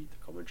 Obviously, you read the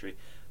commentary.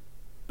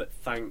 But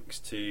thanks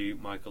to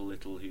Michael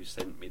Little, who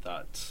sent me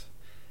that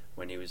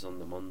when he was on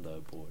the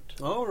Mondo board.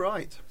 Oh,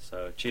 right.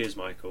 So, cheers,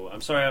 Michael.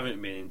 I'm sorry I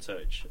haven't been in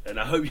touch, and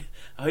I hope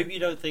you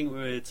don't think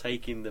we're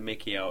taking the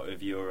mickey out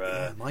of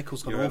your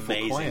Michael's gone your awful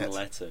amazing quiet.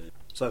 letter.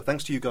 So,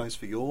 thanks to you guys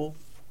for your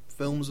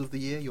films of the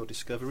year, your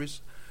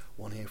discoveries.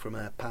 One here from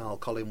our pal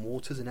Colin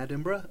Waters in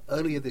Edinburgh.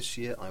 Earlier this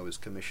year, I was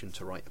commissioned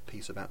to write a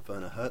piece about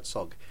Werner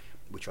Herzog,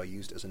 which I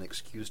used as an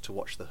excuse to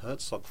watch the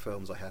Herzog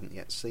films I hadn't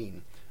yet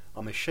seen.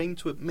 I'm ashamed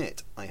to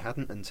admit I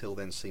hadn't until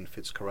then seen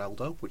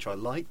Fitzcarraldo, which I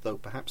liked, though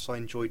perhaps I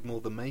enjoyed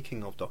more the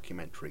making of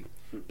documentary,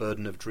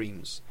 Burden of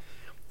Dreams.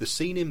 The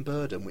scene in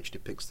Burden, which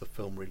depicts the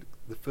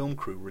film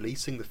crew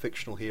releasing the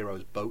fictional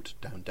hero's boat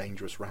down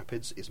dangerous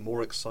rapids, is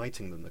more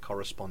exciting than the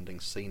corresponding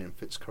scene in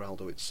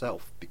Fitzcarraldo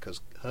itself, because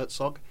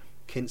Herzog,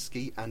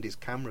 Kinski and his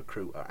camera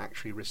crew are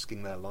actually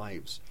risking their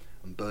lives,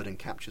 and Burden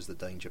captures the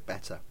danger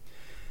better.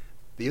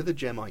 The other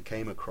gem I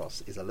came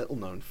across is a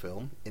little-known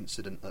film,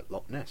 Incident at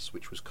Loch Ness,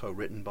 which was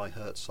co-written by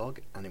Herzog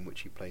and in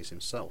which he plays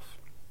himself.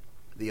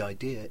 The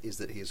idea is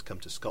that he has come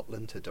to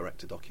Scotland to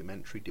direct a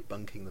documentary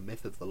debunking the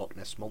myth of the Loch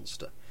Ness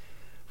Monster.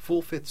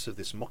 4/5 of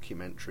this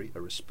mockumentary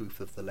are a spoof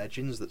of the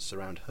legends that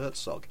surround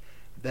Herzog.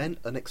 Then,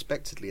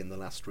 unexpectedly in the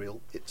last reel,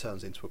 it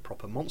turns into a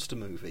proper monster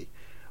movie.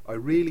 I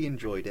really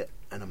enjoyed it,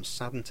 and I'm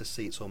saddened to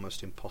see it's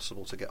almost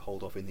impossible to get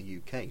hold of in the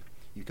UK.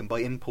 You can buy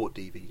import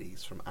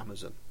DVDs from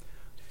Amazon.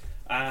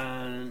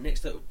 And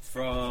next up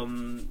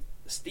from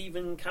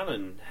Stephen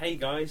Cannon. Hey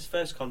guys,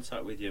 first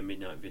contact with your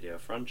Midnight Video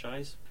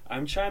franchise.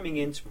 I'm chiming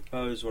in to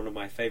propose one of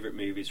my favourite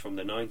movies from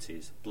the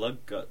 90s,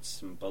 Blood,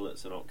 Guts and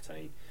Bullets and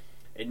Octane.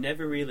 It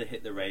never really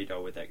hit the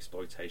radar with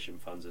exploitation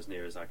fans as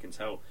near as I can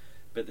tell,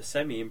 but the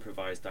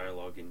semi-improvised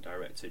dialogue in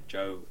director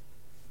Joe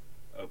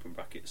open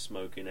brackets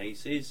Smoking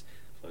Aces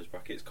close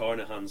brackets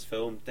Carnahan's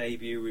film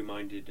debut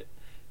reminded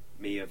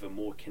me of a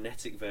more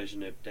kinetic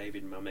version of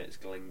David Mamet's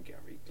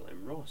Glengarry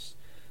Glen Ross.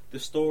 The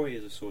story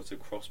is a sort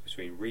of cross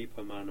between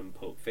Reaper Man and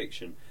Pulp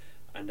Fiction,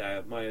 and I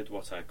admired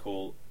what I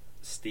call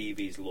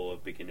Stevie's Law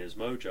of Beginner's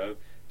Mojo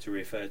to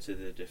refer to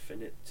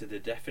the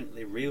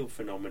definitely real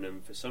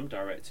phenomenon for some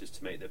directors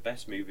to make the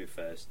best movie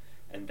first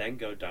and then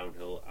go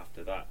downhill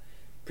after that,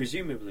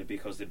 presumably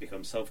because they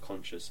become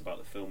self-conscious about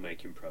the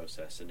filmmaking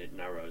process and it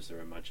narrows their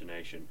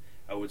imagination.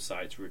 I would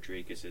cite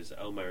Rodriguez's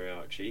El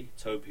Mariachi,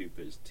 Tobe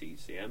Hooper's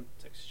TCM,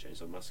 Texas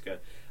Chainsaw Massacre,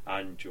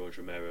 and George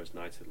Romero's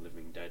Night of the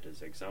Living Dead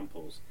as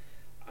examples.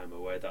 I'm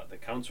aware that the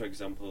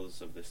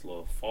counter-examples of this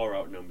law far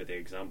outnumber the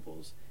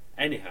examples.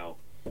 Anyhow,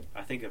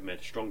 I think I've made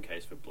a strong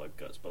case for Blood,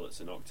 Guts,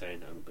 Bullets and Octane,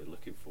 and I'll be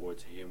looking forward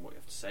to hearing what you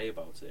have to say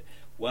about it.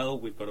 Well,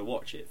 we've got to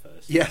watch it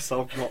first. Yes,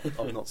 I've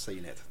not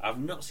seen it. I've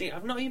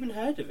not even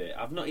heard of it.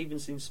 I've not even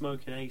seen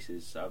Smoking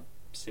Aces. I've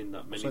seen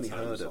that many I've times.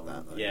 only heard of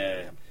that, though.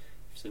 Yeah,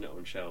 I've seen it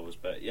on shelves.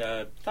 But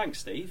yeah, thanks,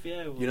 Steve.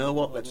 Yeah, You know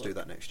what? Let's do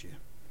that next year.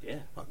 Yeah,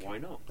 Okay, why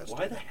not? let's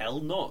Why do the that. hell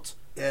not?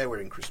 Yeah,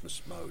 we're in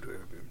Christmas mode.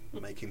 We're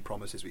making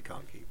promises we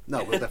can't keep.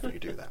 No, we'll definitely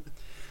do that.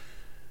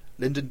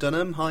 Lyndon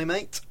Dunham, hi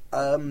mate.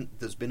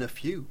 There's been a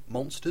few.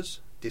 Monsters,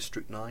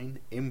 District 9,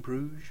 In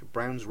Bruges,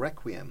 Brown's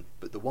Requiem,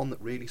 but the one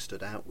that really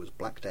stood out was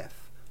Black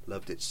Death.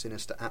 Loved its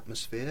sinister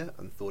atmosphere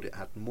and thought it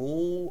had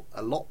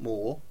a lot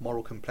more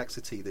moral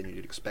complexity than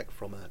you'd expect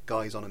from a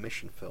guys on a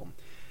mission film.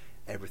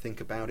 Everything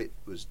about it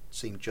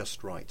seemed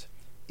just right.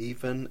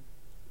 Even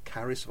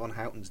Caris van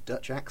Houten's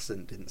Dutch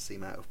accent didn't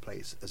seem out of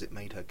place, as it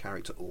made her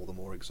character all the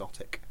more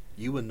exotic.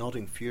 You were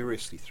nodding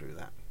furiously through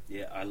that.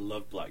 Yeah, I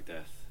love Black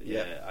Death.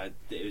 Yeah.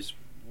 It was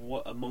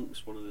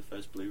amongst one of the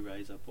first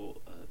Blu-rays I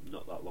bought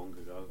not that long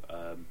ago.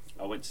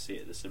 I went to see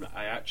it at the cinema.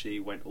 I actually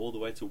went all the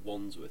way to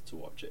Wandsworth to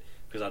watch it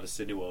because I had a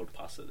Cineworld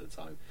pass at the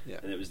time,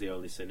 and it was the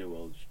only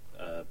Cineworld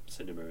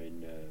cinema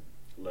in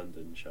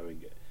London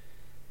showing it.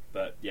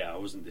 But yeah, I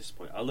wasn't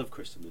disappointed. I love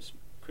Christopher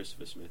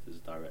Smith as a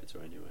director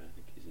anyway. I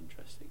think he's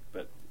interesting,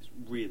 but it's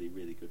really,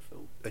 really good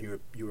film. And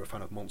you were a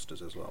fan of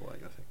Monsters as well,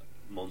 weren't you, I think?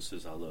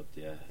 Monsters I loved,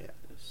 yeah.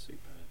 It's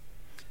super.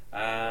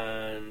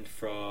 And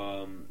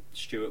from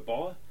Stuart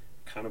Bauer,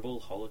 Cannibal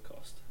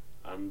Holocaust.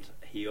 And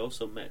he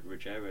also met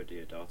Ruggero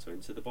Deodato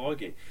into the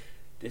bargain.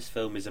 This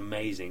film is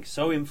amazing,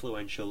 so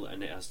influential,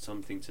 and it has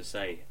something to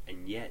say,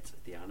 and yet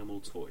the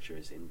animal torture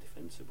is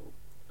indefensible.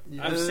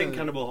 Yeah. I've seen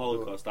Cannibal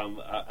Holocaust.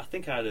 I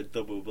think I had a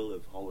double bill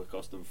of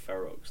Holocaust and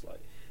Ferox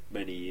like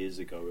many years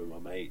ago with my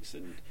mates,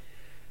 and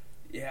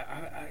yeah,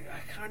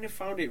 I kind of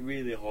found it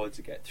really hard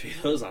to get through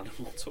those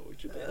animal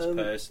torture bits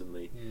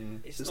personally.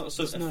 It's not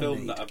such a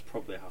film that I'd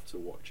probably have to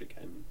watch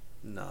again.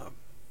 No.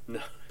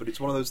 No. But it's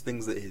one of those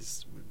things that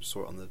is, we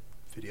saw it on the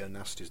Video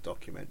Nasties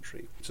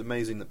documentary. It's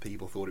amazing that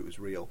people thought it was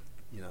real.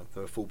 You know,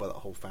 they were fooled by that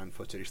whole fan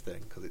footage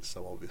thing because it's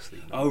so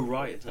obviously... Oh,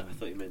 right. I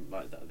thought you meant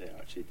like that they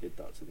actually did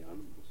that to the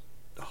animals.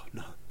 Oh,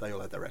 no. They all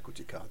had their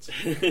equity cards.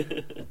 They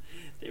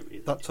really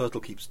That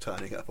turtle keeps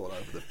turning up all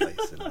over the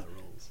place in the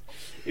rules.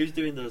 He was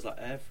doing those like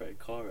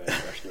car air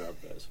freshener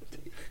adverts,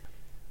 wasn't he?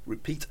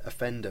 Repeat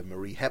offender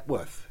Marie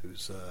Hepworth,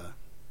 who's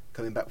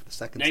coming back for the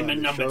second Name time.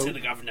 and number show. to the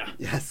governor.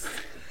 Yes.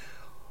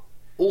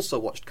 Also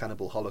watched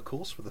Cannibal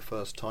Holocaust for the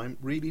first time.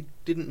 Really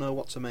didn't know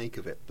what to make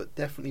of it, but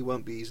definitely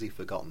won't be easily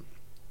forgotten.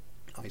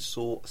 I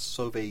saw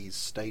Sauvé's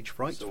Stage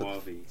Fright.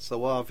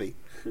 Soavi.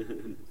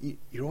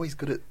 You're always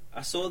good at...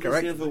 I saw this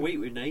correct. the other week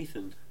with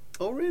Nathan.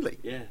 Oh, really?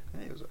 Yeah.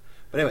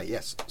 But anyway,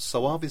 yes,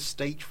 Soavi's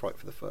Stage Fright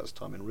for the first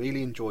time and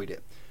really enjoyed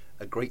it.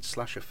 A great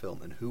slasher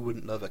film, and who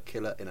wouldn't love a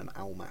killer in an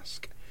owl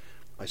mask?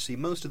 I see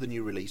most of the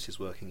new releases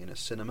working in a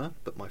cinema,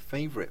 but my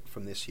favourite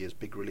from this year's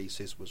big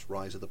releases was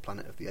Rise of the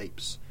Planet of the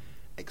Apes.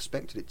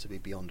 Expected it to be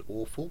beyond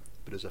awful,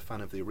 but as a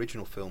fan of the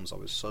original films I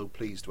was so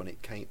pleased when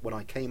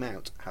I came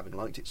out having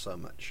liked it so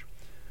much.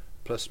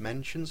 Plus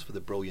mentions for the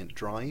brilliant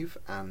Drive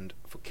and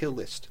for Kill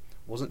List.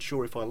 Wasn't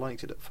sure if I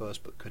liked it at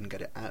first, but couldn't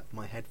get it out of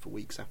my head for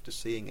weeks after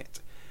seeing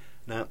it.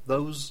 Now,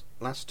 those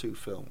last two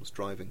films,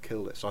 Drive and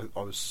Kill List, I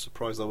was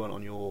surprised they weren't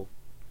on your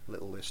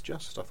little list. I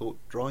thought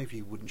Drive,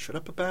 you wouldn't shut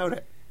up about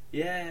it.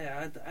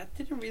 Yeah, I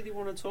didn't really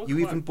want to talk You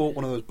about even bought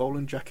one of those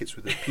bowling jackets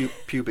with a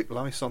pubic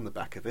lice on the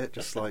back of it,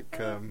 just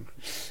like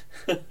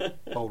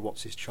old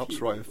What's-His-Chops,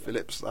 Ryan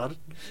Phillips had.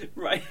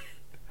 Right.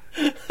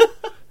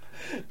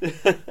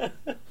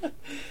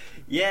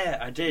 Yeah,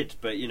 I did,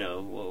 but you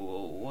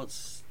know,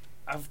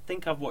 I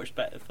think I've watched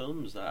better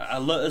films.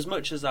 As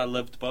much as I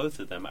loved both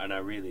of them, and I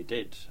really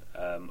did,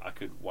 I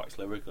could wax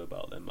lyrical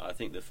about them. I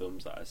think the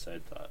films that I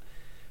said that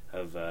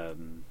have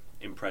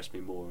impressed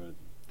me more are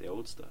the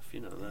old stuff. You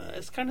know,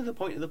 it's kind of the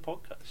point of the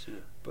podcast. You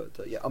know.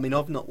 But yeah, I mean,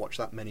 I've not watched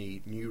that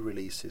many new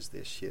releases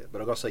this year,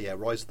 but I got to say, yeah,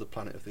 Rise of the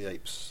Planet of the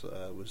Apes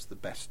was the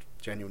best,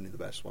 genuinely the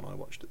best one I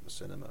watched at the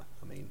cinema.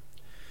 I mean,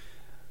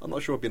 I'm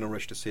not sure I'd be in a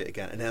rush to see it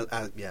again. And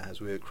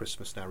as we're at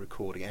Christmas now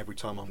recording, every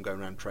time I'm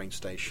going around train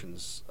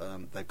stations,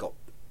 they've got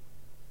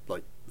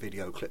like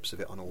video clips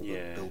of it on all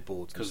the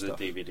billboards and stuff.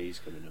 Because the DVD's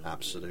coming out.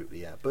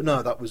 Absolutely, yeah. But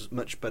no, that was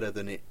much better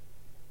than it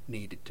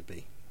needed to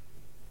be.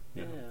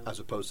 Yeah. As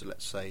opposed to,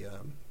 let's say,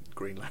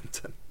 Green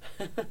Lantern.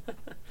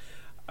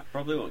 I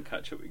probably won't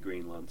catch up with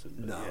Green Lantern.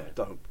 No, yeah.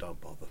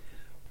 don't bother.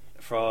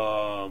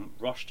 From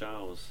Ross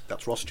Giles.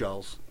 That's Ross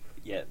Giles.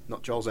 Yeah.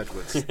 Not Giles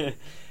Edwards.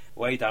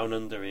 Way down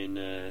under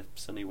in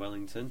sunny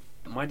Wellington.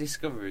 My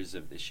discoveries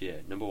of this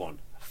year. Number 1,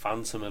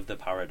 Phantom of the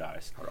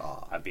Paradise.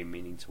 Hurrah. I've been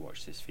meaning to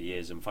watch this for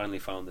years and finally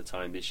found the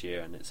time this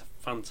year, and it's a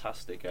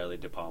fantastic early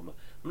De Palma.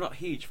 I'm not a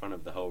huge fan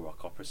of the whole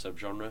rock opera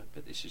subgenre,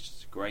 but this is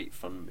just a great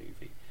fun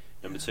movie.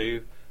 Number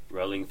 2,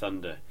 Rolling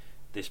Thunder.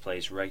 This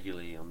plays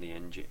regularly on the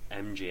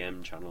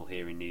MGM channel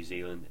here in New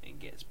Zealand and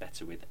gets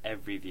better with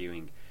every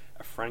viewing.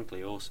 A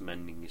frankly awesome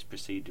ending is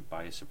preceded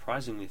by a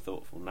surprisingly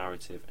thoughtful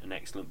narrative and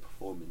excellent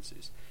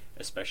performances,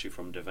 especially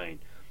from Devane.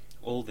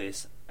 All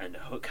this and a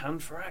hook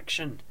hand for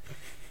action.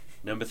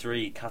 Number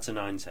 3, Cat o'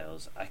 Nine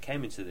Tails. I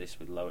came into this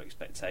with low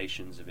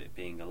expectations of it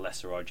being a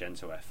lesser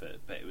Argento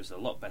effort, but it was a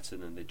lot better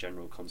than the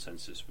general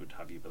consensus would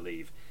have you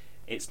believe.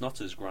 It's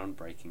not as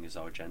groundbreaking as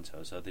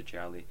Argento's other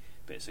gialli,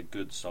 but it's a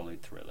good,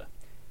 solid thriller.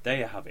 There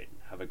you have it.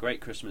 Have a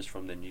great Christmas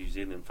from the New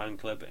Zealand fan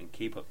club and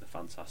keep up the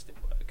fantastic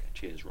work.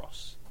 Cheers,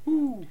 Ross.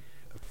 Woo.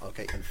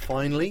 Okay, and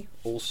finally,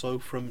 also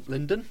from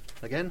Lyndon,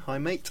 again, hi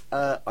mate.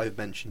 I've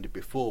mentioned it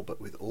before, but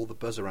with all the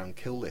buzz around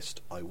Kill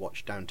List, I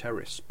watched Down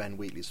Terrace, Ben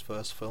Wheatley's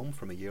first film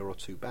from a year or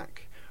two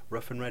back.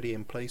 Rough and ready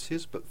in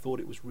places, but thought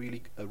it was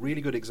a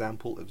really good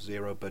example of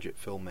zero-budget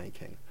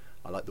filmmaking.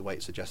 I like the way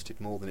it suggested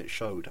more than it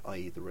showed,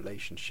 i.e. the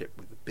relationship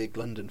with the big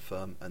London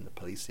firm and the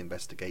police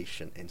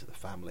investigation into the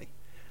family.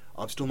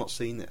 I've still not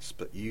seen this,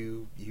 but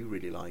you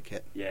really like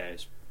it. Yeah,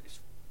 it's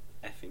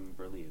effing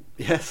brilliant.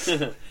 Yes.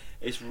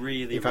 It's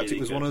really, in fact, really it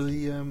was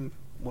good.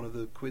 one of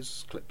the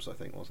quiz clips, I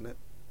think, wasn't it?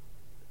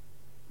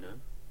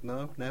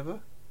 No, never.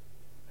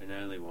 An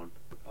early one.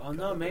 Oh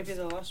no, maybe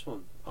the last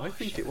one. I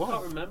think it I was.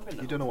 can't remember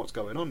now. You don't know what's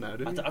going on now,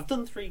 do you? I've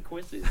done 3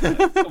 quizzes.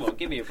 Come on,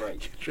 give me a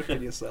break. You're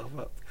tripping yourself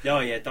up. Oh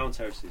yeah, Down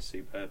Terrace is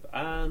superb.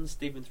 And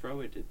Stephen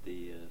Thrower did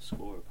the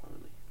score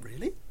apparently.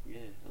 Really?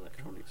 Yeah,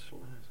 electronic score.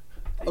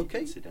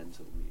 Okay.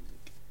 Incidental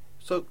music.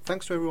 So,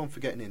 thanks to everyone for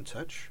getting in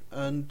touch,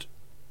 and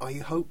I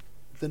hope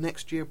the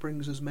next year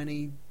brings as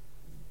many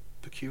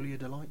peculiar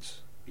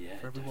delights Yeah,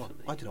 for everyone.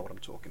 definitely. I don't know what I'm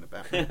talking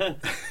about.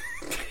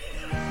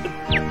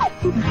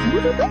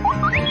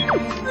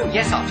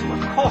 Yes, Arthur,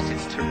 of course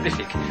it's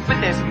terrific, but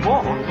there's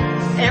more.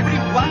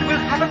 Everyone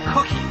will have a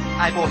cookie.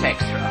 I bought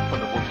extra for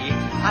the Wookiee.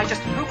 I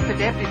just hope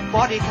that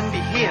everybody can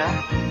be here.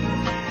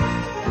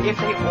 If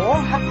they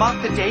all have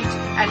marked the date,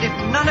 and if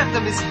none of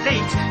them is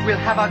late, we'll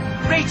have our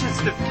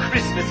greatest of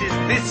Christmases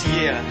this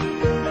year.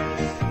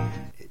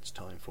 It's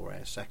time for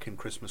our second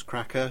Christmas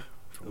cracker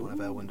from one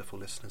of our wonderful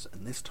listeners,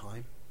 and this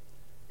time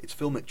it's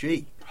Phil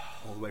McGee,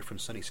 all the way from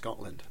sunny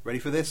Scotland. Ready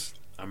for this?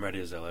 I'm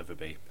ready as I'll ever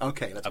be.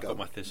 Okay, let's I've go. got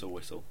my thistle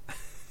whistle.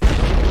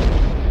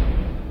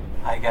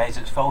 Hi guys,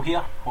 it's Phil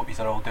here. Hope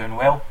you're all doing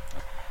well.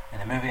 And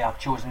the movie I've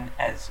chosen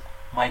is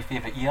My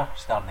Favourite Year,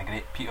 starring the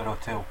great Peter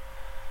O'Toole.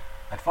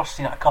 I'd first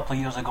seen it a couple of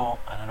years ago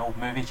on an old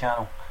movie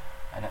channel,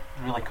 and it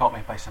really caught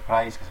me by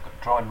surprise because I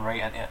got drawn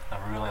right into it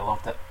and I really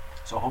loved it.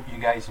 So I hope you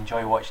guys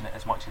enjoy watching it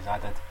as much as I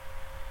did.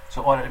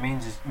 So all it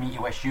remains is me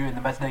to wish you and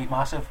the Midnight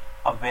Massive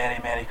a very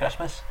Merry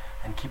Christmas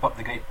and keep up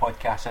the great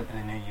podcast into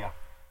the new year.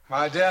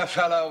 My dear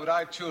fellow, what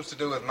I choose to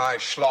do with my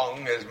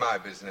schlong is my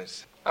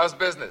business. How's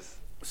business?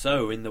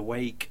 So, in the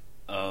wake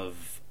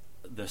of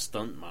The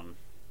Stuntman,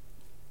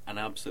 an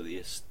absolutely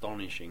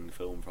astonishing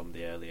film from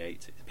the early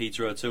 80s,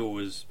 Peter O'Toole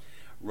was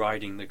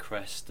riding the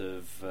crest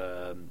of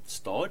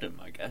stardom,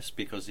 I guess,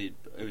 because it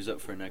was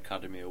up for an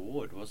Academy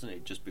Award, wasn't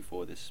it, just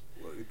before this?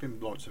 Well, he'd been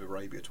Lawrence of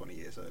Arabia 20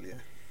 years earlier.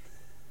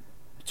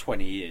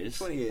 20 years.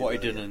 20 years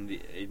what earlier.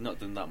 he'd not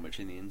done that much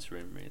in the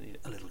interim, really.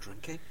 A little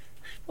drinking.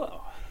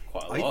 Well,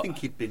 quite a lot. I think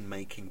he'd been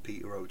making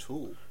Peter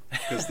O'Toole.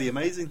 Because the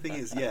amazing thing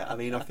is,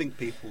 I think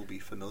people will be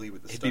familiar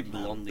with the He'd be stuntman,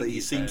 blonding but he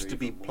his seems hair to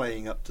be even more.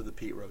 playing up to the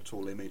Peter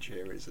O'Toole image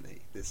here, isn't he?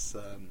 This,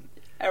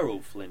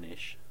 Errol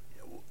Flynnish.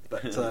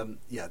 but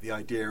the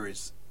idea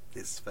is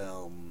this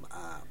film,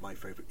 My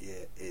Favourite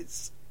Year,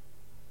 is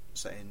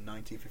set in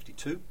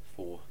 1952.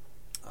 4.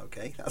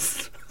 Okay,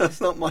 that's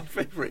not my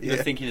favourite year.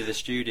 You're thinking of The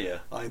Studio.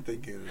 I'm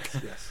thinking of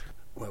this, yes.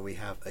 Where we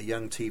have a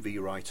young TV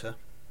writer,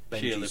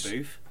 Sheila Benji.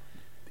 Booth.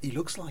 He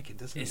looks like him,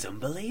 doesn't It's he?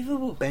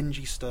 unbelievable.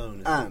 Benji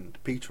Stone and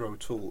Peter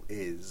O'Toole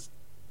is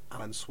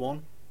Alan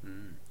Swan.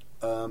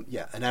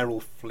 An Errol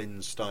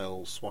Flynn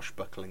style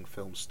swashbuckling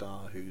film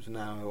star who's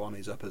now on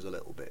his uppers a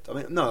little bit.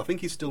 I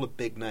think he's still a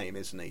big name,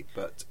 isn't he?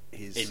 But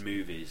he's In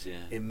movies,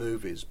 yeah. in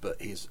movies,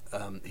 but he's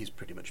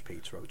pretty much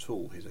Peter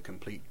O'Toole. He's a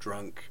complete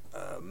drunk,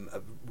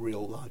 a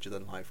real larger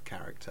than life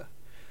character.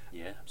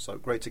 Yeah. So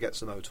great to get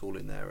some O'Toole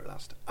in there at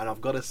last. And I've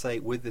got to say,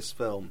 with this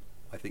film,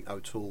 I think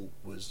O'Toole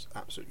was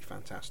absolutely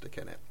fantastic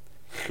in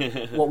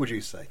it. What would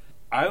you say?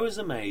 I was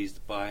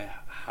amazed by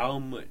how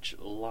much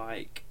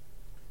like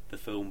the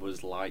film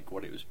was like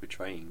what it was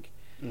portraying.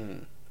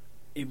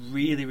 It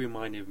really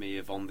reminded me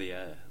of On the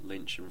Air,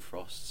 Lynch and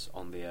Frost's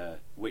On the Air,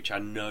 which I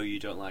know you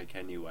don't like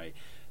anyway,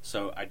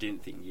 so I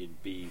didn't think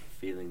you'd be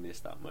feeling this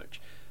that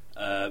much.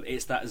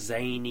 It's that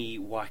zany,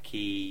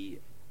 wacky,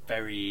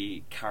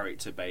 very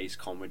character-based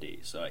comedy.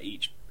 So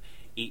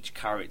each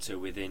character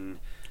within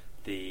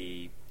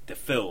the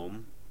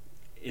film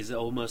is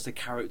almost a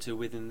character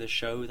within the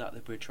show that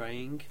they're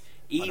portraying.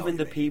 Even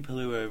the people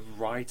who are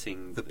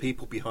writing... The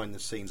people behind the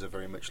scenes are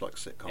very much like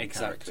sitcom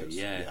characters.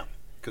 Yeah.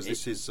 Because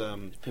this is...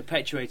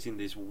 perpetuating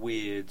this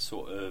weird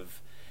sort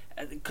of...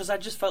 Because I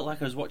just felt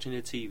like I was watching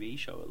a TV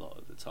show a lot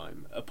of the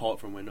time, apart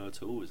from when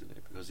O'Toole was in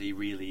it, because he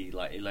really,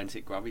 he lent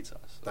it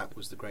gravitas. That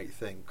was the great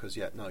thing, because,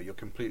 you're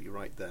completely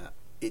right there.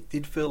 it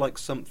did feel like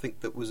something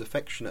that was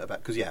affectionate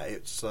about, because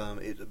it's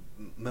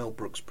Mel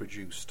Brooks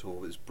produced, or it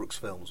was Brooks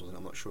Films, wasn't it?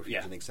 I'm not sure if he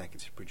was an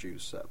executive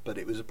producer, but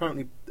it was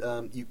apparently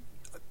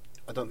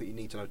I don't think you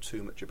need to know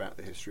too much about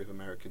the history of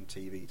American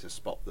TV to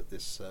spot that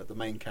this the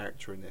main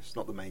character in this,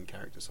 not the main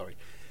character, sorry,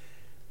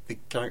 the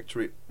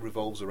character it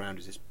revolves around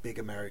is this big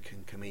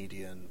American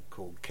comedian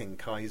called King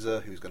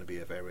Kaiser, who's going to be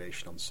a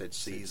variation on Sid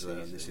Caesar,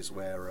 and this is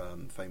where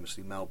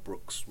famously Mel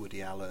Brooks,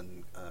 Woody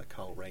Allen,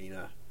 Carl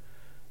Reiner,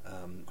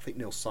 I think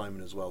Neil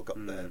Simon as well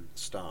got their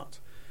start.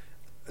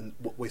 And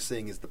what we're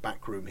seeing is the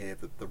back room here,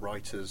 the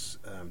writers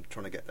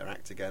trying to get their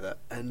act together,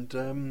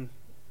 and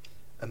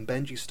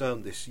Benji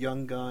Stone, this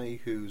young guy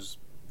who's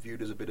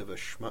viewed as a bit of a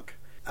schmuck.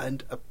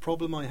 And a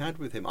problem I had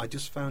with him, I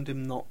just found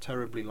him not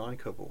terribly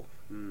likeable.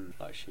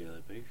 Like Sheila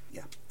Booth.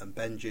 Yeah, and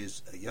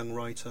Benji's a young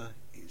writer.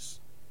 He's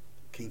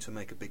keen to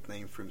make a big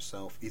name for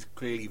himself. He's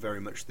clearly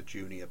very much the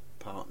junior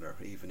partner,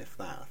 even if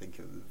that. I think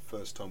the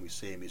first time we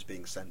see him, he's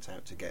being sent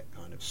out to get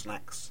kind of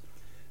snacks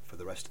for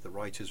the rest of the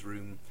writers'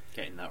 room.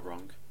 Getting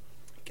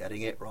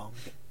it wrong.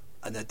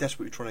 And they're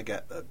desperately trying to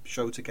get a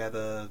show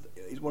together.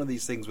 It's one of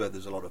these things where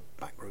there's a lot of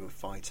backroom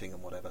fighting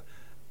and whatever.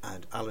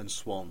 And Alan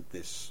Swan,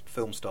 this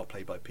film star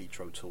played by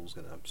Peter O'Toole, is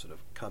going to sort of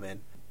come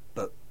in.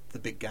 But the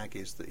big gag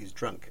is that he's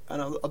drunk.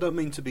 And I don't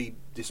mean to be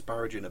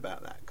disparaging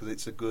about that, because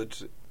it's a good,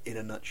 in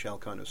a nutshell,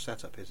 kind of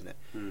setup, isn't it?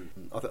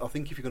 I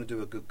think if you're going to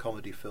do a good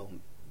comedy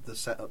film, the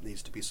setup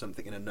needs to be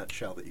something in a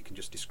nutshell that you can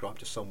just describe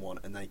to someone,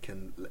 and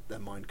their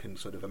mind can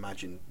sort of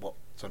imagine what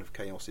sort of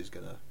chaos is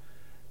going to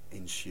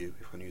ensue,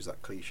 if I can use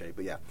that cliche.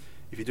 But yeah,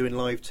 if you're doing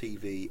live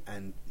TV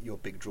and your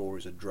big draw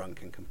is a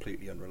drunk and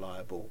completely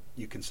unreliable,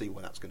 you can see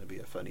why that's going to be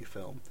a funny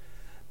film.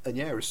 And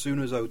yeah, as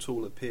soon as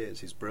O'Toole appears,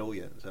 he's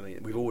brilliant. I mean,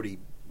 we've already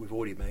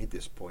made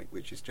this point,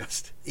 which is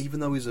just, even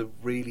though he's a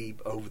really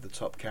over the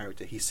top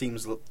character, he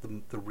seems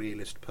the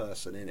realist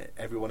person in it.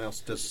 Everyone else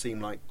does seem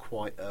like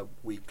quite a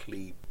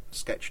weakly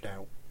sketched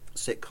out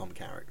sitcom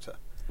character.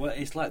 Well,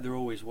 it's like they're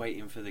always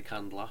waiting for the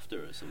canned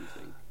laughter or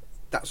something.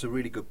 That's a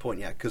really good point,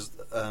 yeah, because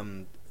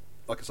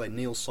like I say,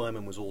 Neil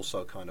Simon was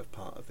also kind of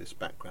part of this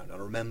background. I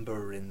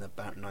remember in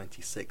about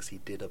 '96 he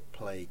did a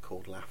play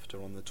called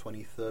Laughter on the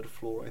 23rd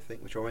Floor, I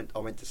think, which I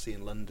went to see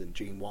in London.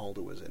 Gene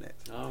Wilder was in it.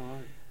 Oh,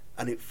 right.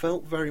 And it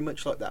felt very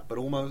much like that, but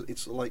almost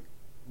it's like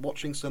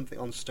watching something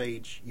on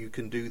stage. You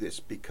can do this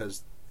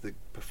because the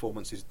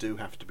performances do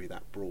have to be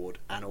that broad,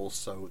 and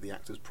also the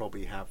actors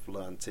probably have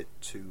learnt it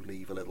to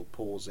leave a little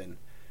pause in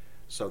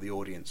so the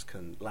audience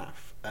can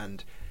laugh.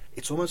 And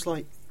it's almost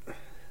like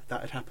that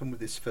had happened with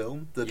this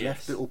film. They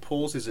left little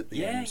pauses at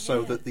the end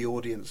so that the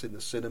audience in the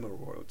cinema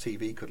or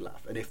TV could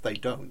laugh. And if they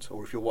don't,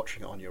 or if you're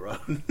watching it on your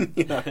own,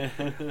 you know,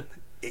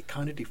 it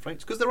kind of deflates.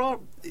 Because there are,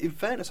 in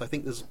fairness, I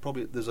think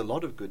there's a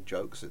lot of good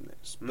jokes in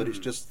this, but it's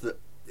just that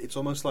it's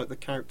almost like the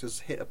characters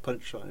hit a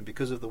punchline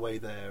because of the way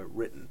they're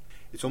written.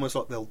 It's almost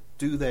like they'll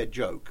do their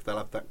joke, they'll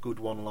have that good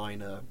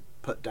one-liner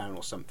put down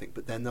or something,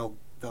 but then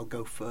they'll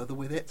go further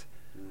with it.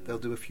 They'll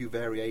do a few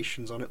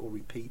variations on it or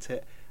repeat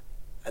it,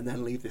 and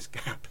then leave this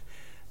gap.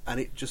 And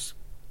it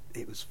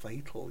was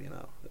fatal, you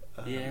know.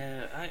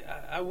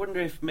 I wonder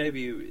if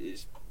maybe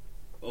it's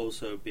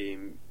also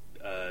being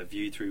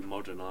viewed through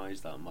modern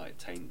eyes that might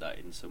taint that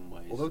in some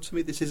ways. Although to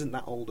me this isn't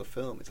that old a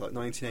film. It's like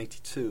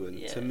 1982,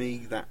 and to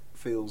me that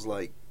feels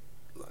like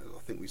I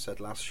think we said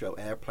last show,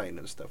 Airplane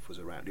and stuff was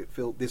around. It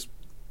felt this.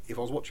 If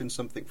I was watching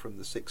something from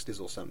the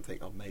 60s or something,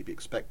 I'd maybe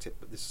expect it.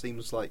 But this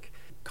seems like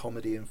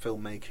comedy and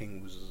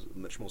filmmaking was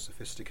much more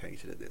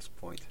sophisticated at this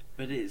point.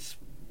 But it's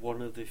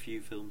one of the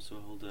few films to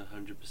hold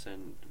 100%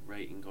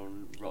 rating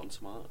on Rotten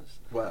Tomatoes.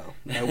 Well,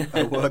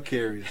 our work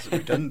here is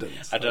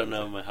redundant. I don't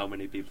know how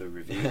many people have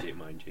reviewed it,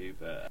 mind you,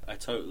 but I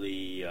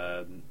totally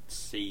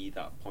see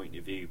that point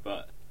of view.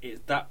 But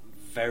it's that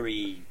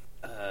very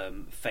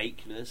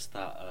fakeness,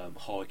 that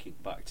harking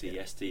back to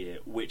yesteryear,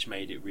 which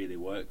made it really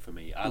work for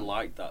me. I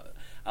like that.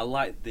 I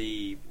like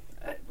the.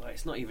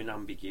 It's not even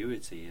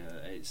ambiguity.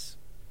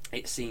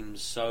 It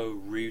seems so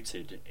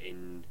rooted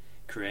in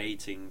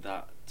creating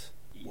that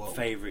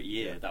favourite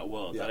year, that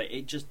world, that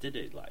it just did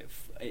it. Like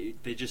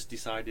they just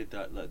decided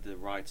that, like, the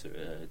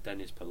writer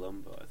Dennis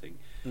Palumbo, I think,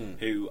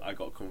 who I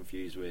got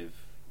confused with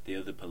the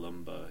other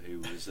Palumbo, who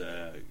was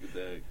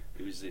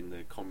who was in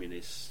the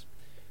communist.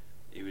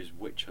 He was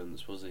Witch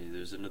Hunts, wasn't he?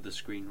 There was another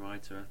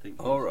screenwriter, I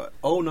think. All right.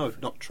 Oh no,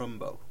 not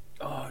Trumbo.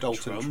 Oh,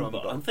 Dalton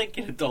Trumbo. I'm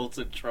thinking of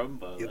Dalton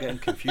Trumbo. You're getting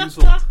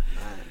confused.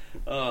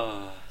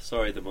 Oh,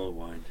 sorry, the mull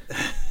wine.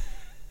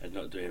 And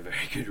not doing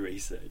very good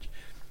research.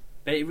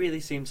 But it really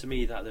seemed to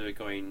me that they were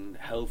going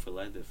hell for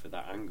leather for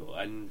that angle,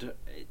 and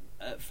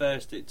at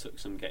first it took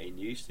some getting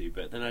used to,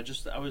 but then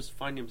I was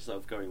finding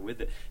myself going with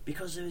it,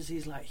 because there was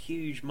these like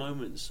huge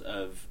moments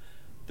of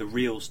the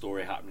real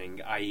story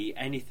happening, i.e.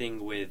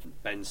 anything with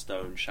Ben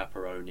Stone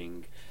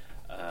chaperoning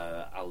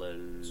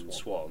Alan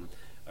Swan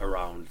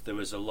around. There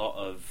was a lot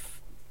of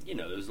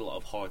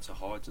heart to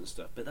heart and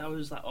stuff, but that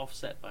was like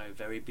offset by a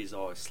very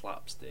bizarre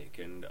slapstick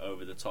and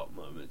over the top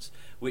moments,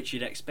 which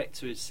you'd expect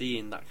to see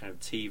in that kind of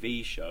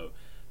TV show.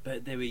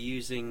 But they were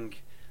using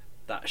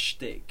that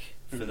shtick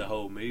for the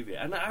whole movie,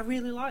 and I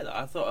really like that.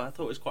 I thought it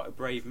was quite a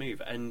brave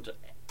move, and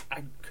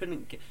I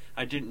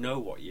didn't know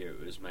what year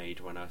it was made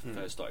when I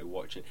first started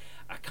watching.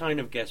 I kind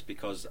of guessed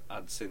because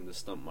I'd seen the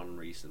stuntman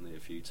recently a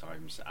few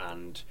times,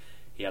 and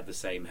he had the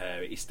same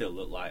hair. He still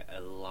looked like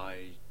Eli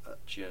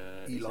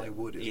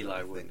Wood.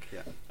 Eli Wood, think,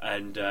 yeah.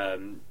 And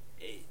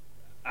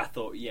I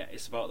thought, yeah,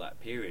 it's about that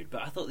period.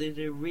 But I thought they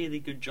did a really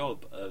good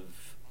job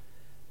of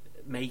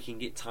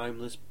making it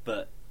timeless,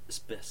 but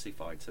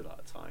specified to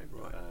that time.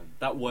 Right.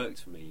 That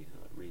worked for me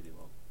really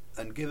well.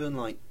 And given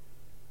like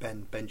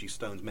Benji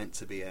Stone's meant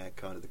to be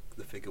kind of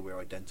the figure we're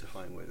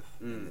identifying with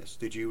in this,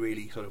 did you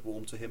really sort of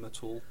warm to him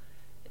at all?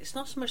 It's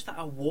not so much that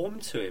I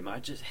warmed to him.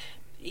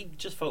 He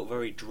just felt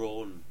very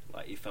drawn.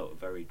 Like he felt a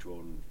very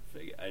drawn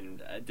figure,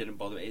 and it didn't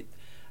bother me.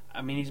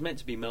 I mean, he's meant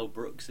to be Mel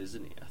Brooks,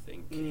 isn't he? I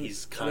think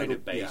he's kind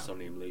of based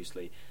on him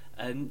loosely.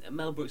 And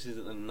Mel Brooks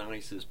isn't the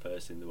nicest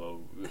person in the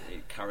world,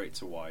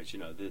 character-wise. You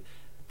know,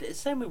 the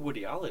same with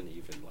Woody Allen.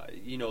 Even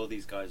like all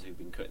these guys who've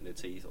been cutting their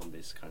teeth on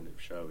this kind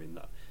of show in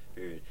that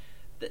period.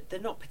 They're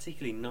not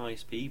particularly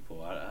nice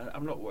people.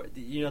 I'm not worried.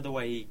 You know the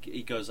way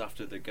he goes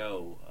after the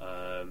girl.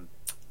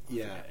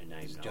 Yeah, her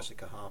name it's now.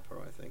 Jessica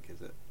Harper, I think,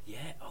 is it?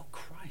 Yeah. Oh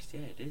Christ,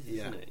 yeah, it is,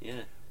 isn't it?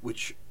 Yeah.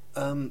 Which,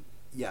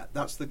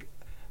 that's the.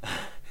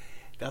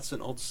 That's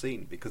an odd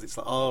scene because it's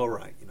like, oh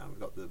right,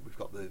 we've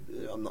got the.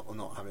 I'm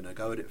not having a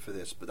go at it for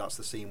this, but that's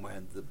the scene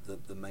when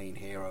the main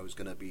hero is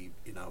going to be,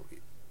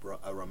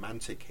 a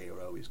romantic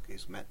hero.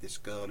 He's met this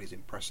girl, he's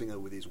impressing her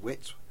with his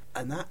wit,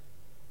 and that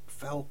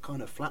fell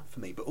kind of flat for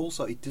me. But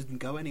also, it didn't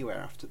go anywhere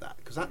after that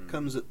because that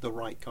comes at the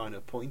right kind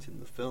of point in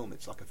the film.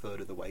 It's like a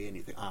third of the way in.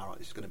 You think, right,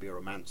 this is going to be a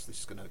romance. This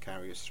is going to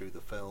carry us through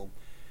the film.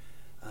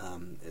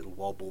 It'll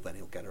wobble, then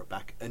he'll get her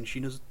back, and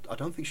she does. I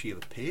don't think she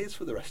appears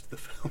for the rest of the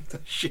film,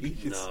 does she?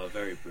 No,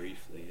 very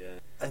briefly, yeah.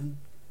 And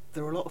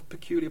there are a lot of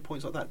peculiar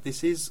points like that.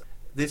 This is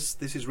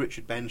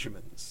Richard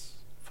Benjamin's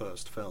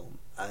first film,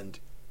 and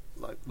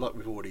like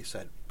we've already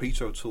said,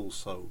 Peter O'Toole's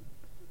so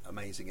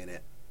amazing in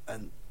it,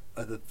 and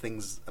other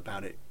things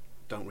about it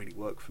don't really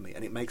work for me,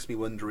 and it makes me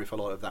wonder if a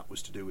lot of that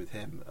was to do with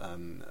him.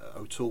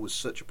 O'Toole was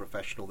such a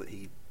professional that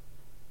he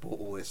brought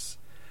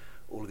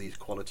all of these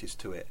qualities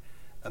to it.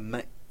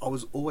 And I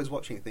was always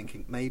watching it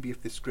thinking maybe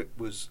if this script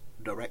was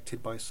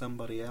directed by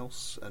somebody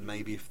else and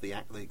maybe if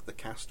the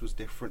cast was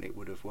different it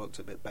would have worked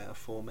a bit better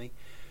for me,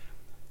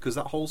 because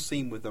that whole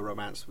scene with the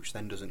romance which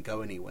then doesn't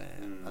go anywhere,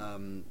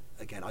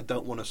 again I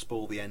don't want to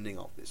spoil the ending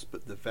of this,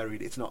 but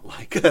it's not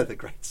like The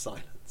Great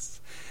Silence,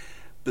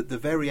 but the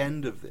very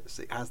end of this,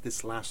 it has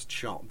this last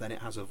shot, then it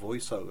has a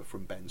voiceover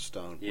from Ben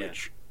Stone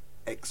which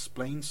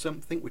explains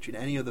something which in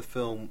any other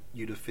film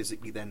you'd have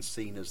physically then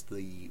seen as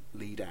the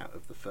lead out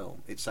of the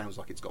film. It sounds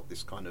like it's got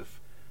this kind of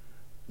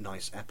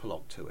nice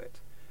epilogue to it,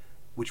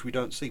 which we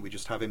don't see. We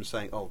just have him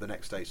saying, oh, the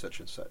next day such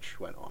and such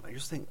went on. I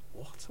just think,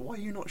 what? Why are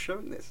you not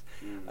showing this?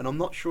 And I'm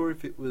not sure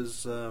if it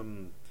was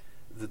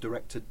the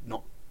director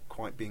not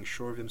quite being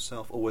sure of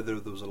himself or whether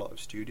there was a lot of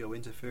studio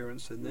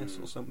interference in this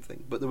or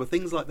something. But there were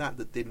things like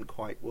that didn't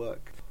quite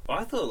work. Well,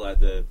 I thought like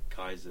the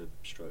Kaiser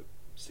stroke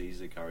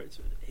Caesar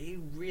character, he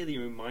really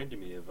reminded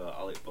me of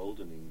Alec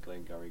Baldwin in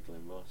Glengarry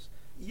Glen Ross.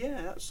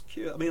 Yeah, that's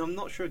cute. I mean, I'm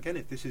not sure again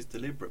if this is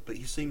deliberate, but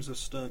he seems a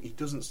stern. He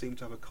doesn't seem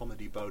to have a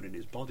comedy bone in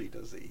his body,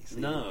 does he?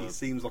 No. He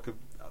seems like I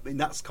mean,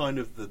 that's kind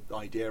of the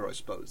idea, I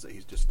suppose, that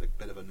he's just a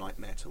bit of a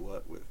nightmare to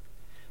work with.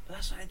 But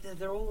that's like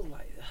they're all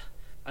like.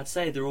 I'd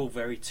say they're all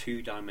very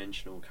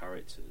two-dimensional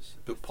characters,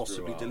 but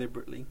possibly throughout.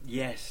 Deliberately.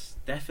 Yes,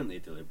 definitely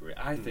deliberate.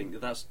 I think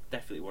that's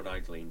definitely what I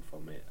gleaned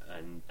from it.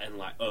 And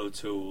like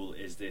O'Toole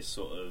is this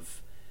sort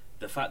of.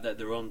 The fact that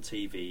they're on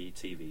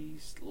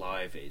TV's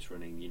live, it's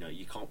running,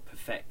 you can't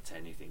perfect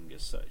anything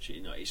as such,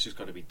 it's just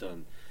got to be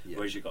done. Yeah.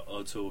 Whereas you've got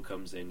O'Toole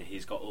comes in,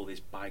 he's got all this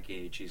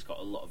baggage, he's got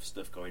a lot of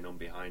stuff going on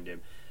behind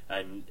him,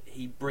 and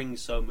he brings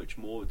so much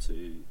more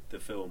to the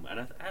film.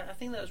 And I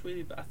think that's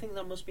really, I think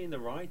that must be in the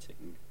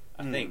writing,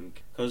 I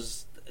think,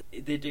 because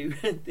they do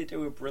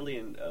a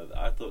brilliant,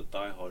 I thought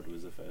Die Hard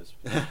was the first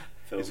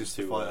film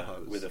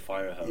with a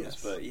fire hose,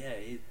 yes. But yeah,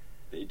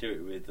 they do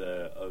it with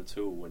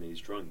O'Toole when he's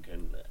drunk,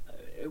 and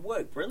it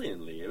worked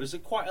brilliantly. It was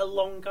quite a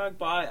long gag,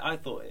 but I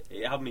thought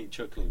it had me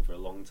chuckling for a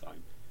long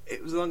time.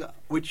 It was long,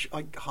 which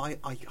I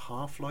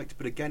half liked,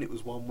 but again, it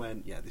was one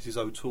when this is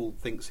O'Toole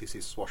thinks he's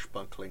his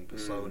swashbuckling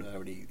persona,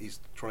 and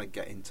he's trying to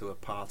get into a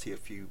party a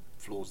few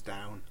floors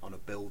down on a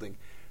building,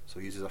 so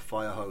he uses a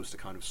fire hose to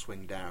kind of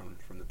swing down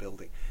from the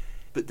building.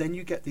 But then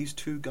you get these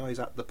two guys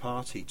at the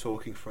party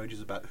talking for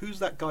ages about who's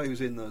that guy who's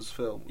in those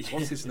films?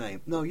 What's his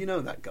name? No, you know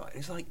that guy.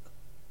 It's like,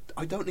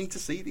 I don't need to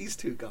see these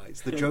two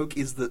guys. The joke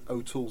is that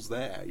O'Toole's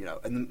there,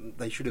 and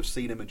they should have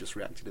seen him and just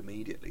reacted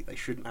immediately. They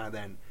shouldn't now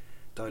then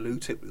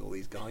dilute it with all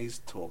these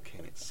guys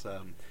talking. It's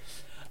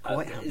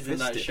quite ham-fisted. Isn't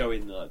that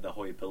showing the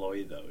hoi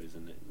polloi though?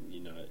 Isn't it?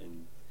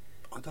 In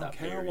I don't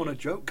care. I want a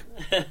joke.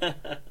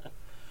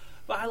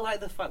 But I like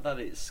the fact that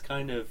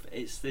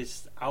it's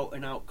this out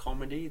and out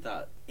comedy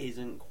that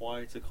isn't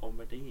quite a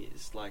comedy.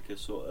 It's like a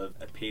sort of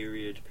a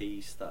period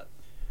piece that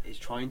it's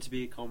trying to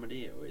be a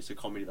comedy, or it's a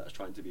comedy that's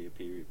trying to be a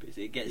period piece.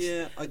 It gets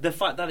Yeah, the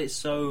fact that it's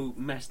so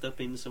messed up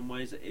in some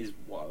ways is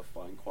what I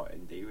find quite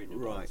endearing about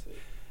Right. it.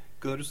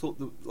 Because I just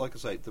thought, like I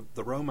say,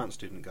 the romance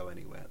didn't go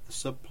anywhere. The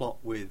subplot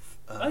with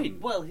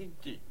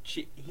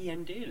He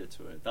endeared her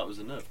to her. That was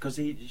enough, because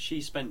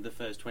she spent the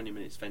first 20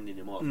 minutes fending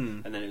him off,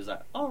 Mm. and then it was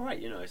like, oh right,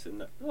 so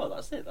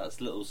that's it. That's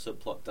a little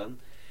subplot done.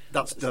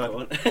 that's Let's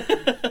go done.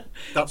 on.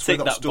 That's where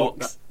Tick that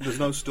box. there's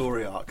no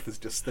story arc. There's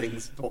just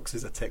things,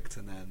 boxes are ticked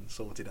and then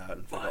sorted out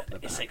and What? forgotten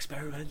It's about.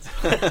 experiment.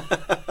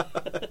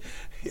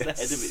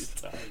 Yes. It's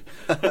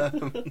ahead of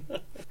its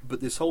time. But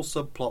this whole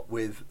subplot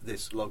with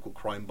this local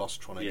crime boss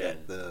trying to Yeah.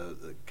 get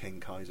the King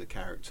Kaiser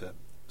character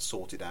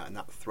sorted out, and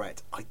that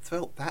threat, I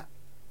felt that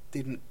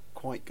didn't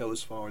quite go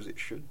as far as it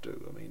should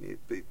do. I mean,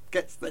 it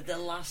gets But the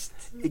last...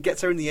 it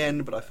gets there in the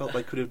end, but I felt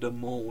they could have done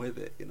more with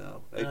it.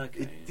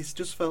 Okay. It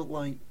just felt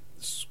like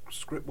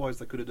script-wise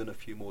they could have done a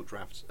few more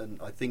drafts,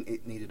 and I think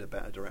it needed a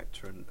better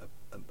director and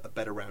a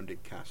better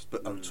rounded cast.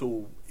 But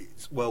O'Toole,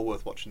 it's well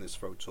worth watching this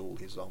for O'Toole.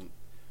 He's on.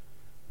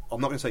 I'm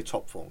not going to say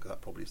top form because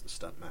that probably is the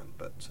stunt man,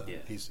 but Yeah,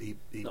 he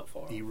not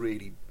far he off.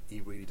 really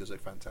does a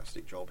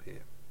fantastic job here.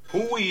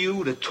 Who are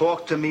you to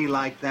talk to me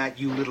like that,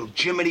 you little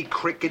Jiminy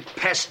Cricket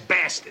pest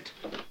bastard?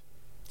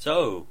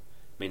 So,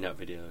 Midnight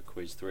Video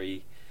Quiz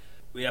 3,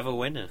 we have a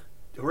winner.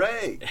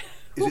 Hooray!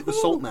 Is it the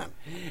Salt Man?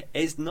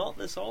 It's not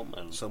the Salt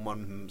Man.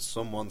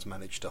 Someone's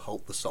managed to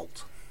halt the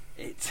salt.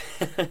 It's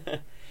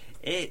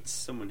it's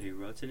someone who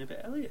wrote in a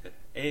bit earlier.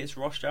 It's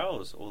Ross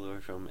Giles, all the way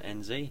from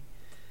NZ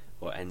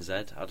or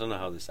NZ. I don't know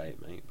how they say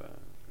it, mate, but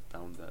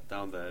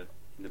down there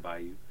in the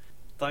bayou.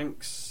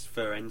 Thanks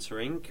for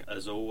entering.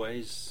 As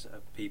always,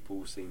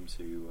 people seem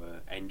to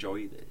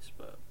enjoy this,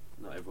 but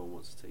not everyone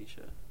wants a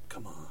T-shirt.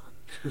 Come on,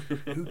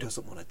 who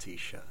doesn't want a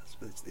T-shirt?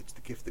 It's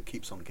the gift that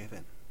keeps on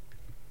giving.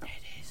 It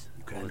is.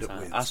 You could All end the up time.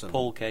 with Ask some-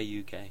 Paul K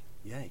UK.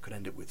 Yeah, you could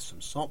end it with some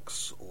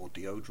socks or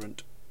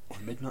deodorant or a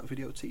Midnight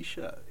Video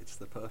T-shirt. It's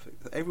the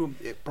perfect. Everyone,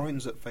 it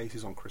brightens up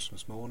faces on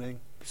Christmas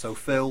morning. So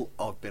Phil,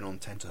 I've been on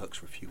tenterhooks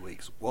for a few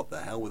weeks. What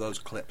the hell were those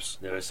clips?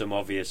 There are some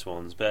obvious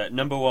ones, but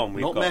number one,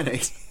 we've Not got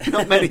many,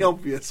 not many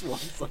obvious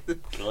ones.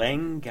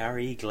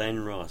 Glenn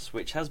Ross,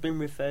 which has been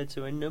referred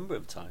to a number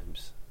of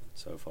times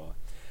so far.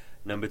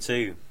 Number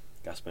 2,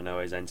 Gaspar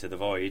Noé's Enter the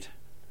Void.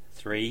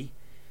 3,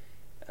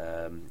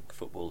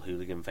 football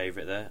hooligan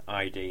favourite there,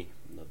 ID,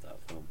 love that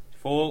film.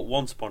 4,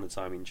 Once Upon a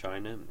Time in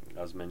China,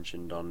 as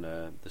mentioned on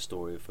the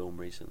Story of Film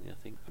recently, I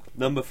think.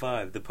 Number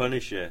 5, The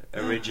Punisher,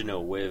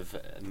 original with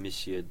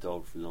Monsieur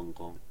Dolph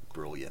Lundgren.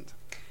 Brilliant.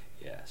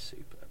 Yeah,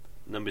 superb.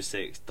 Number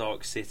 6,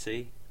 Dark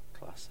City,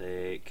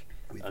 classic.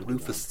 With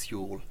Underground. Rufus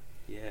Sewell.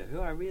 Yeah, who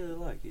I really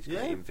like. He's great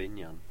Yeah? in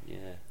Vignan. Yeah.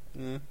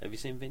 Yeah. Have you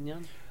seen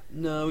Vignan?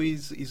 No,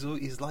 he's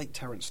like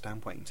Terence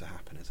Stamp waiting to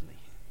happen, isn't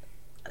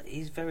he?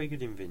 He's very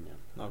good in Vignan.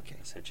 Okay.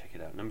 So check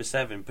it out. Number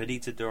 7,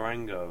 Perdita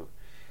Durango.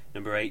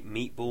 Number 8,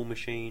 Meatball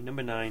Machine.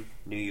 Number 9,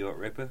 New York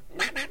Ripper.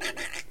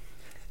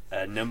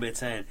 Number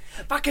 10,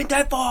 Fucking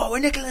Deadfall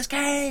with Nicolas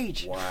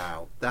Cage.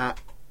 Wow, that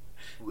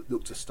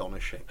looked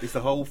astonishing. Is the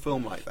whole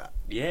film like that?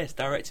 Yes,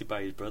 directed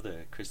by his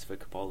brother Christopher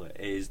Coppola.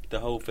 The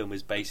whole film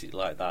is basically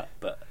like that,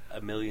 but a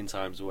million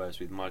times worse,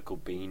 with Michael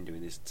Biehn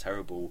doing this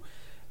terrible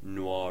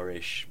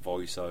noirish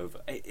voiceover.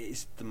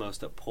 It's the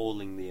most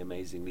appallingly,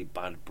 amazingly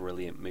bad,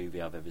 brilliant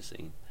movie I've ever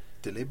seen.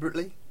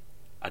 Deliberately?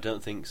 I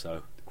don't think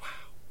so. Wow.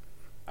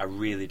 I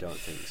really don't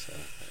think so.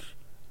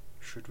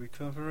 Should we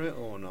cover it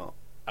or not?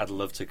 I'd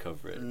love to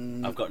cover it.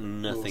 I've got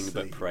nothing we'll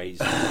but see. praise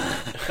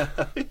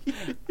for it.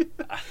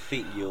 I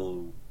think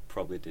you'll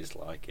probably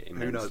dislike it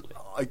Who knows?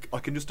 immensely. I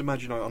can just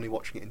imagine only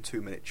watching it in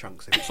 2-minute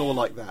chunks. If it's all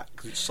like that,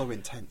 because it's so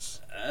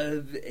intense.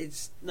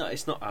 It's not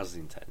as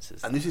intense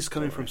as And that. this is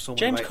coming from someone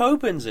James who ate-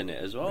 Coburn's in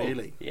it as well.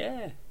 Really?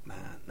 Yeah.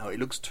 Man, no, it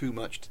looks too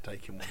much to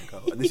take in one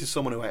go. And this is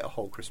someone who ate a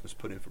whole Christmas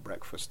pudding for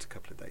breakfast a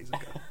couple of days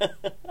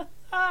ago.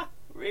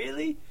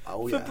 Really?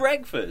 Oh, For yeah.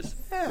 breakfast?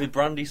 Yeah. With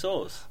brandy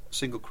sauce?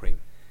 Single cream.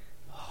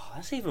 Oh,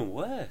 that's even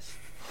worse.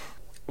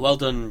 Well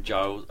done,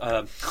 Giles.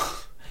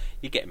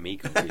 You're getting me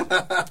confused.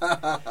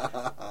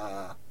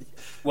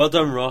 Well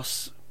done,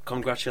 Ross.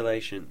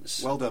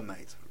 Congratulations. Well done,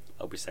 mate.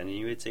 I'll be sending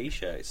you a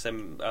T-shirt.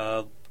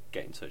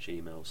 Get in touch,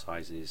 email,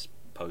 sizes,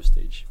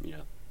 postage.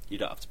 You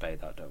don't have to pay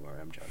that. Don't worry,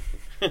 I'm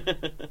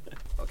joking.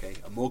 Okay,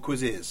 and more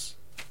quizzes.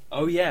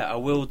 Oh yeah, I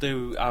will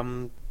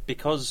do.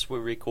 Because we're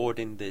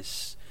recording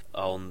this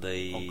on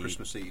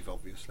Christmas Eve,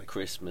 obviously.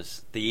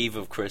 the eve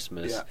of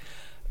Christmas. Yeah.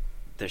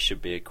 There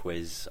should be a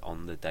quiz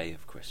on the day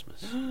of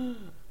Christmas.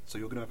 So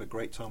you're going to have a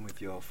great time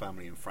with your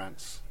family in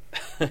France.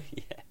 Yeah.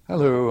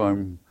 Hello,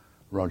 I'm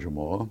Roger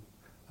Moore,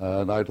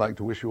 and I'd like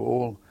to wish you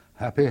all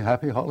happy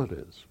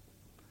holidays.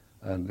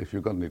 And if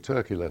you've got any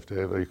turkey left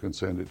over, you can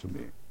send it to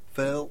me.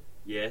 Phil,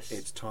 Yes.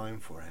 it's time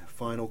for our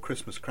final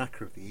Christmas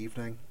cracker of the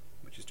evening,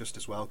 which is just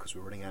as well because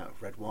we're running out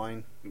of red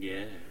wine.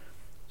 Yeah.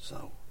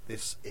 So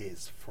this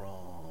is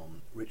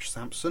from Rich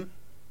Sampson.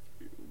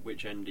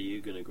 Which end are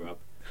you gonna grab?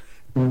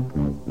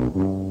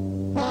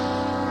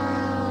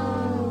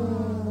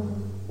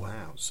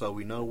 Wow, so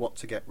we know what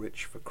to get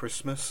Rich for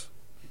Christmas,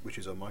 which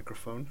is a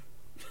microphone.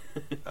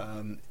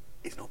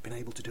 He's not been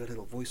able to do a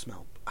little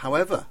voicemail.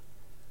 However,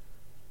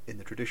 in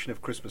the tradition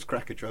of Christmas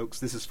cracker jokes,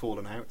 this has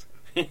fallen out,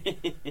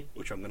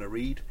 which I'm going to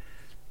read.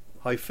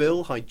 Hi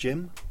Phil, hi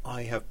Jim.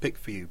 I have picked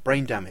for you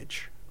Brain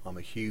Damage. I'm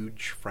a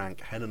huge Frank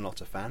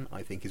Henenlotter fan.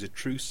 I think he's a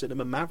true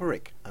cinema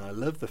maverick, and I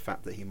love the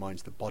fact that he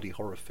minds the body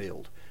horror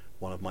field,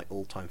 one of my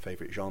all-time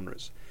favourite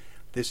genres.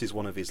 This is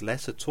one of his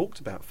lesser talked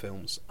about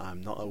films.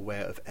 I'm not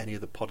aware of any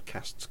of the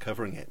podcasts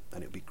covering it,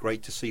 and it would be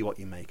great to see what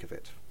you make of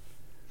it.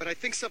 But I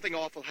think something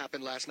awful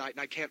happened last night, and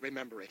I can't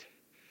remember it.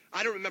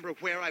 I don't remember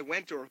where I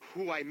went or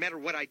who I met or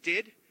what I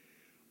did.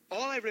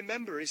 All I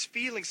remember is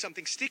feeling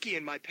something sticky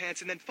in my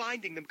pants and then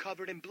finding them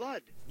covered in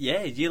blood.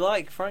 Yeah, do you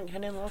like Frank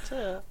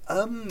Henenlotter?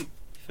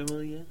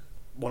 Familiar?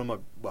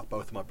 Both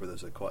of my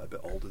brothers are quite a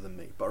bit older than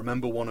me, but I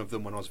remember one of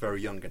them when I was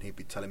very young, and he'd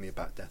be telling me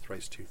about Death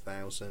Race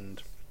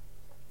 2000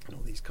 and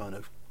all these kind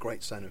of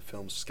great sounding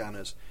films,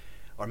 Scanners.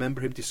 I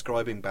remember him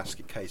describing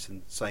Basket Case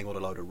and saying what a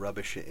load of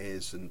rubbish it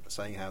is, and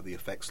saying how the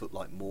effects look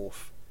like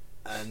Morph.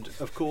 And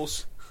of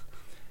course,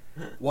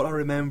 what I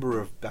remember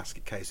of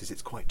Basket Case is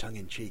it's quite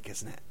tongue-in-cheek,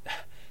 isn't it?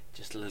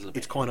 Just a little bit.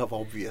 It's kind of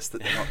obvious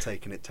that they're not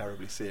taking it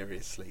terribly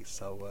seriously.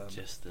 So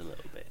just a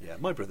little bit. Yeah,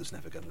 my brother's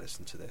never going to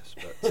listen to this,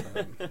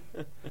 but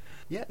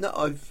yeah, no,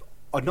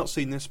 I've not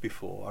seen this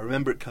before. I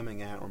remember it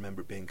coming out. I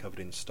remember it being covered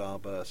in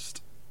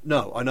Starburst.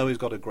 No, I know he's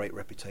got a great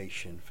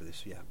reputation for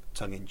this,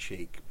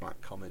 tongue-in-cheek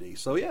black comedy.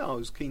 So yeah, I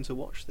was keen to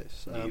watch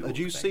this. Had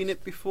you seen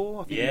it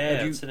before?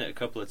 I've seen it a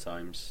couple of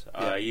times.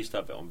 Yeah. I used to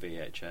have it on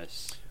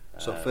VHS.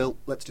 So Phil,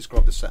 let's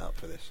describe the setup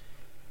for this.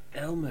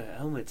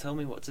 Elmer, tell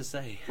me what to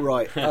say.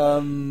 Right.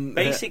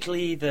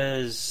 Basically,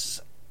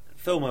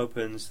 film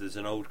opens, there's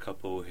an old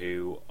couple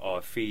who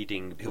are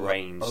feeding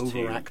brains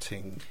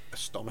overacting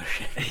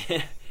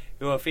astonishing.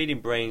 Who are feeding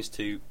brains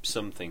to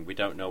something. We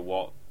don't know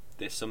what.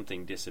 This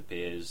something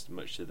disappears,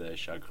 much to their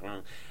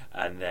chagrin,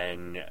 and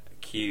then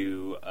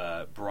cue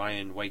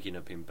Brian waking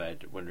up in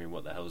bed, wondering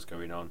what the hell's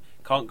going on.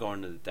 Can't go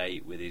on a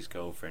date with his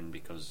girlfriend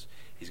because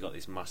he's got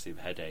this massive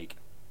headache.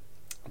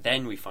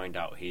 Then we find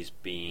out he's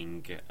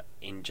being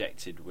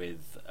injected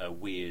with a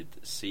weird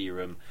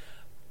serum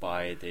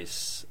by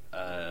this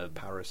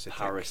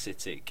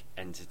parasitic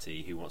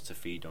entity who wants to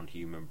feed on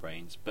human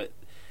brains, but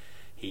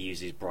he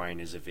uses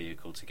Brian as a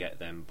vehicle to get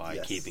them by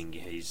keeping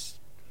his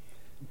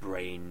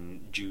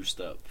brain juiced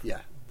up.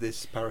 Yeah,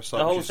 this parasite.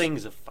 The whole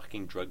thing's a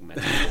fucking drug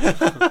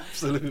metaphor.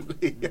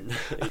 Absolutely.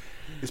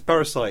 This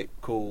parasite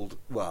called,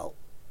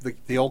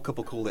 the old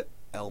couple called it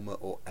Elmer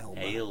or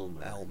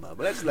Elmer. Elmer.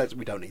 But let's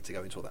we don't need to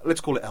go into all that. Let's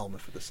call it Elmer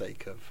for the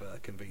sake of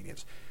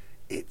convenience.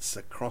 It's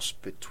a cross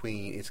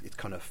between. It's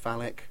kind of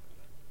phallic.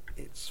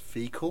 It's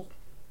fecal.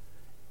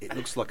 It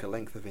looks like a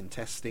length of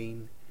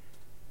intestine,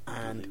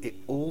 and it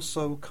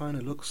also kind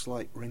of looks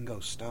like Ringo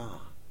Starr.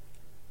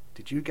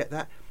 Did you get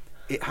that?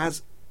 It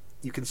has.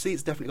 You can see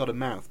it's definitely got a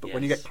mouth, but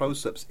when you get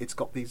close-ups, it's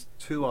got these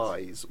two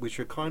eyes which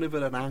are kind of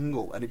at an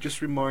angle, and it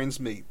just reminds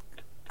me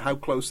how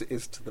close it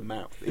is to the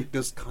mouth. It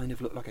does kind of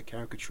look like a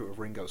caricature of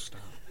Ringo Starr.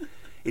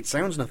 It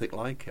sounds nothing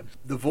like him.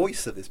 The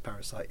voice of this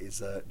parasite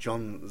is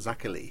John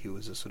Zacherle, who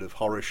was a sort of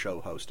horror show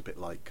host, a bit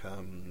like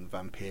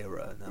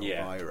Vampira and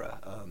Elvira.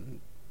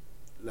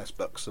 Less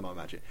buxom, I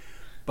imagine.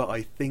 But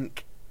I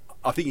think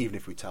even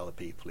if we tell the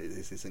people,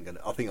 this isn't going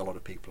to... I think a lot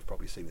of people have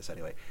probably seen this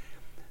anyway.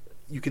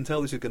 You can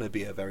tell this is going to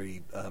be a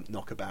very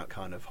knockabout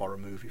kind of horror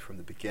movie from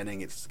the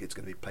beginning. It's going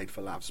to be played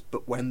for laughs.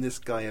 But when this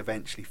guy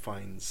eventually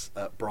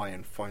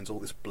Brian finds all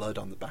this blood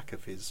on the back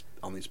of his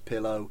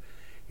pillow,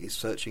 he's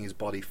searching his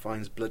body,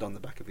 finds blood on the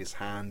back of his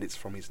hand. It's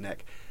from his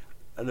neck,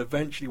 and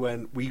eventually,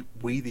 when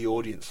we the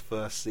audience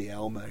first see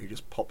Elmer, he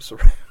just pops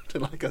around,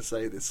 and like I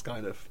say, this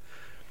kind of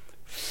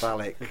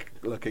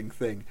phallic-looking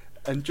thing,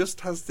 and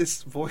just has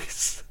this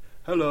voice.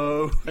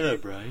 Hello,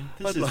 Brian.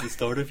 This is the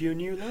start of your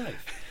new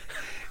life.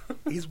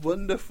 He's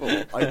wonderful.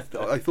 I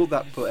thought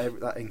that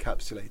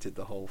encapsulated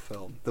the whole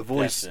film. The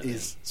voice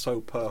is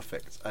so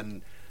perfect,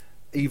 and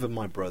even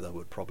my brother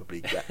would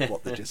probably get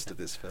what the gist of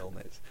this film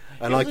is.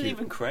 And he wasn't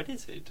even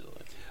credited.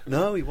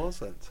 No, he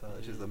wasn't.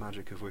 It's just the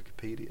magic of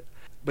Wikipedia.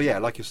 But yeah,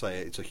 like you say,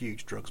 it's a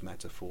huge drugs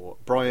metaphor.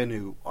 Brian,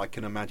 who I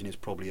can imagine is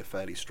probably a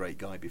fairly straight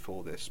guy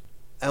before this.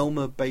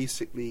 Elmer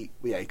basically,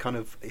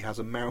 he has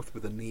a mouth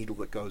with a needle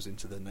that goes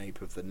into the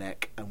nape of the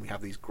neck, and we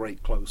have these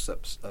great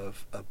close-ups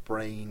of a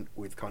brain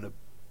with kind of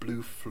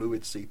blue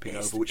fluid seeping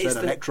over, which then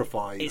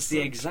electrifies. It's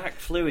the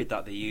exact fluid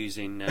that they use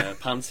in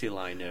panty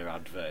liner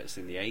adverts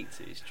in the 80s.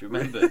 Do you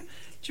remember?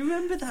 Do you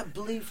remember that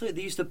blue fluid?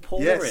 They used to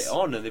pour it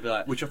on, and they'd be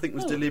like, which I think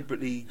was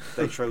deliberately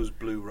they chose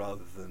blue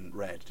rather than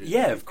red.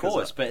 Of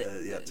course, but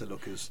to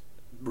look as.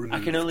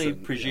 I can only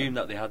presume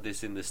that they had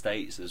this in the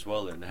States as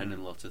well, and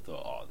Henenlotter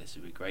thought, "Oh, this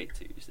would be great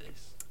to use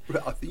this."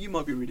 But I think you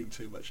might be reading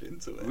too much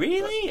into it.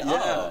 Really?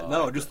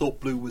 No, I just thought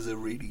blue was a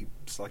really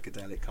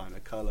psychedelic kind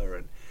of colour,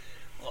 and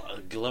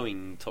a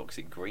glowing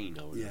toxic green.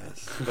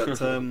 Yes, but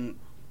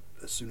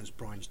as soon as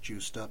Brian's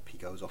juiced up, he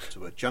goes off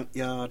to a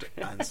junkyard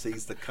and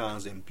sees the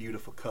cars in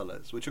beautiful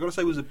colours, which I've got to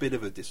say was a bit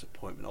of a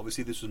disappointment.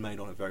 Obviously, this was made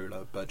on a very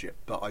low budget,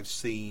 but I've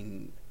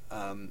seen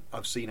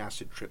I've seen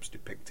acid trips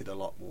depicted a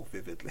lot more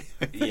vividly,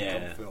 I think,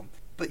 Yeah. on film.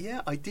 But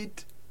yeah,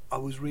 I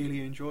was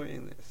really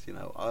enjoying this, you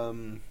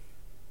know.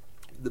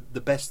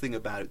 The best thing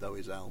about it, though,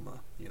 is Elmer,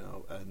 you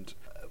know, and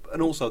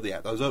also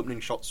those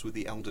opening shots with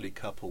the elderly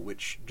couple,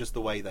 which just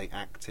the way they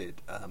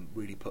acted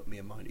really put me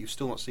in mind. You've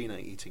still not seen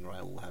Eating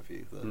Raoul, have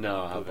you?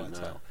 No, I haven't.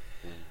 No.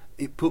 Yeah.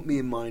 It put me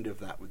in mind of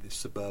that with this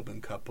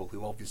suburban couple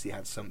who obviously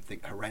had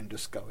something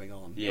horrendous going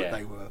on, Yeah.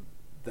 but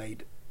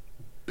they'd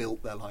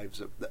built their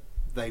lives up.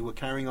 They were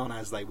carrying on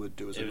as they would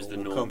do as a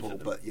normal couple,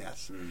 but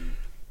yes.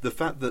 The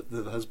fact that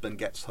the husband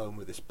gets home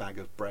with this bag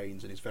of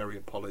brains and is very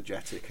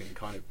apologetic and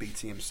kind of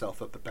beating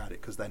himself up about it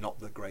because they're not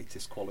the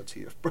greatest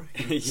quality of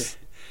brains.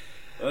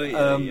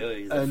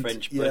 The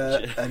French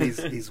butcher. And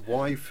his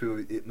wife,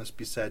 who it must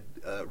be said,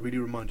 really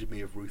reminded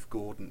me of Ruth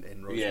Gordon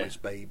in Rosemary's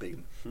Baby.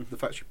 The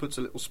fact she puts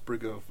a little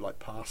sprig of like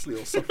parsley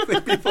or something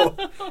before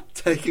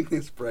taking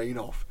this brain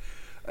off.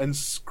 And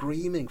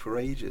screaming for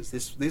ages.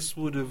 This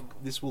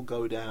will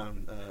go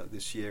down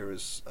this year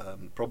as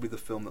probably the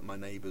film that my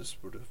neighbours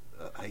would have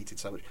hated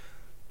so much.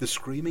 The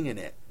screaming in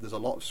it, there's a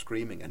lot of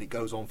screaming, and it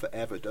goes on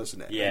forever,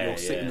 doesn't it? Yeah, and you're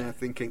sitting there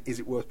thinking, is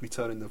it worth me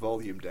turning the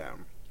volume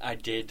down? I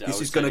did.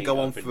 This is going to go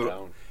on for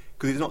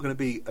because it's not going to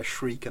be a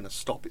shriek and a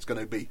stop. It's going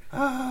to be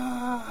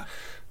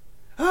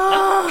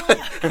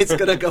It's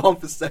going to go on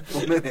for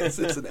several minutes,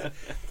 isn't it?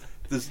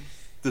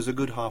 There's a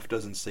good half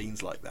dozen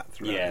scenes like that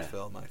throughout the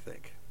film, I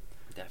think.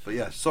 Definitely.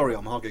 But yeah, sorry,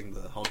 I'm hogging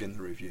the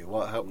review.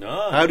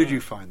 How did you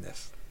find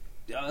this?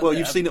 Well,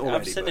 you've seen it already.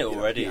 I've seen it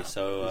already, yeah,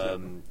 so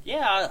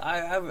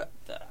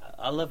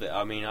I love it.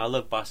 I mean, I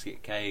love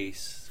Basket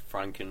Case,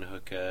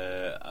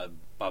 Frankenhooker.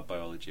 Bad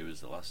Biology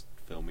was the last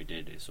film we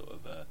did. It's sort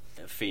of a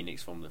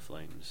Phoenix from the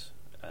Flames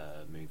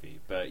movie.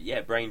 But yeah,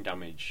 Brain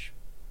Damage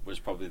was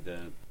probably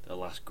the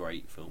last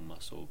great film I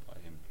saw by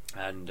him,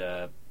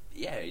 and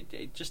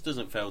it just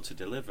doesn't fail to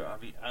deliver. I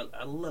mean,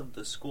 I love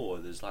the score.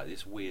 There's like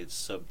this weird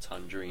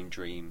sub-Tangerine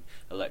Dream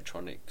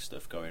electronic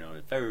stuff going on.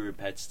 It's very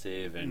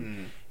repetitive,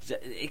 and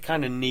it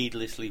kind of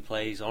needlessly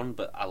plays on,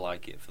 but I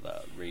like it for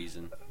that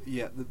reason.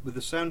 Yeah, with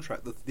the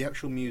soundtrack, the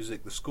actual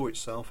music, the score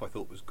itself I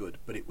thought was good,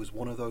 but it was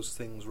one of those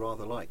things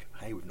rather like,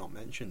 hey, we've not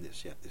mentioned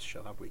this yet, this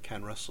show, have we?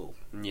 Ken Russell,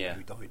 who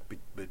died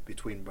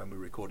between when we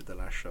recorded the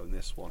last show and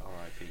this one.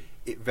 R.I.P.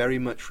 It very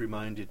much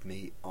reminded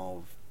me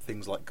of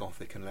things like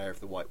Gothic and Lair of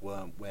the White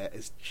Worm, where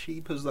as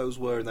cheap as those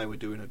were and they were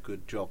doing a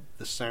good job,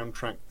 the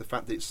soundtrack, the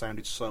fact that it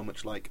sounded so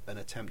much like an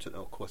attempt at an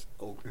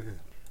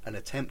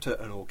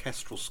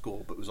orchestral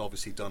score, but was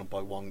obviously done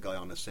by one guy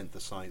on a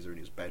synthesizer in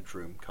his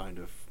bedroom, kind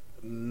of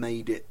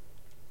made it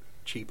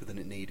cheaper than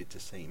it needed to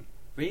seem.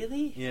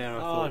 Really? Yeah, I oh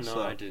thought no,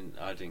 so. I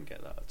didn't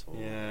get that at all.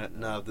 Yeah,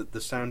 no, the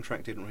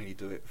soundtrack didn't really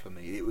do it for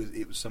me.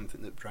 It was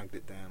something that dragged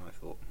it down, I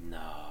thought.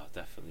 No,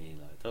 definitely.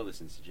 Like, don't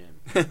listen to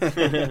Jim.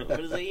 What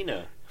does he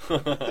know?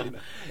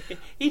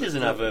 He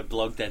doesn't have a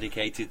blog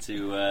dedicated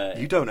to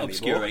you don't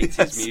obscure anymore. 80s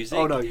Yes. music.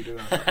 Oh no, you do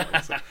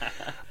have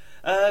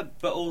that.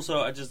 But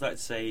also, I'd just like to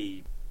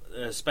say,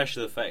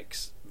 special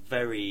effects,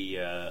 very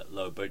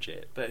low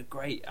budget, but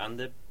great, and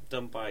they're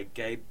done by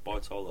Gabe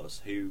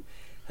Bartolos, who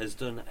has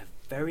done a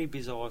very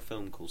bizarre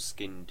film called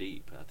Skin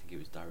Deep. I think it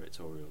was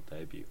directorial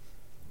debut,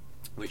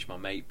 which my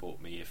mate bought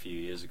me a few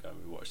years ago.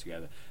 We watched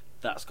together.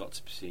 That's got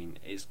to be seen.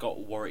 It's got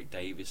Warwick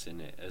Davis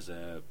in it as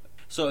a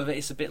sort of.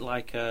 It's a bit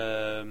like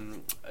a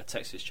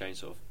Texas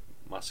Chainsaw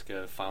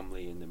Massacre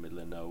family in the middle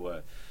of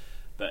nowhere,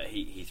 but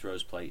he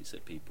throws plates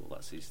at people.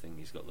 That's his thing.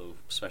 He's got the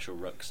special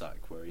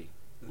rucksack where he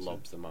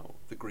lobs them out.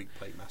 The Greek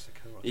plate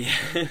massacre. Yeah,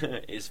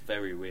 it's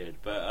very weird,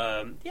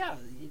 but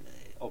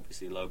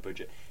obviously low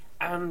budget.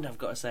 And I've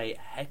got to say,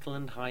 heckle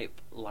and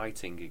hype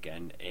lighting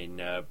again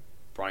in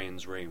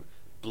Brian's room.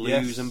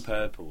 Blues and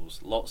purples,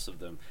 lots of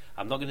them.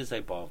 I'm not going to say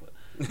bother,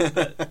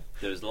 but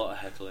there was a lot of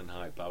heckle and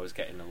hype. I was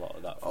getting a lot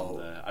of that from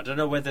there. I don't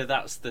know whether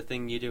that's the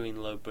thing you do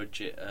in low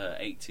budget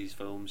 80s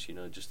films,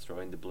 just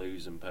throwing the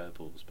blues and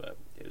purples, but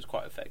it was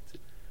quite effective.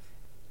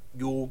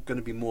 You're going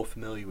to be more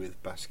familiar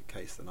with Basket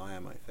Case than I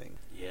am, I think.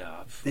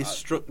 Yeah. This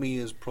struck me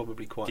as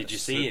probably quite... Did you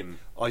see him?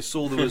 I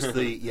saw there was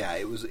the... Yeah,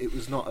 it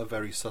was not a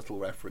very subtle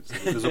reference.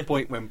 There's a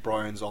point when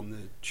Brian's on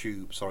the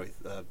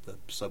the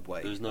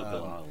subway. There's no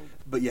Bilal.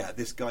 But yeah,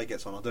 this guy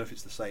gets on, I don't know if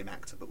it's the same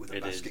actor, but with a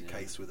basket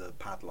case with a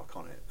padlock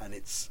on it, and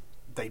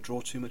they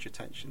draw too much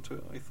attention to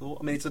it, I thought.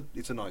 I mean,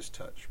 it's a nice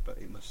touch, but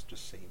it must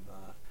just seem...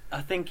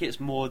 I think it's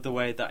more the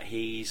way that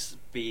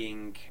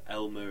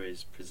Elmer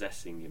is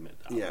possessing him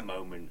at that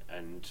moment,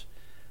 and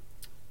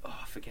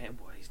I forget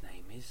what his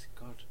name is.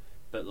 God,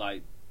 but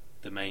like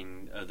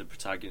the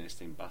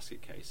protagonist in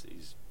Basket Case,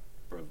 his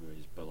brother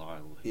is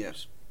Belial.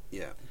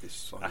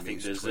 I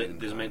think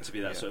there's meant to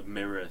be that sort of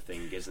mirror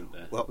thing, isn't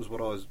there? Well,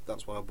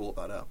 that's why I brought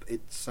that up.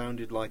 It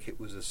sounded like it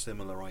was a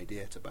similar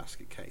idea to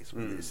Basket Case,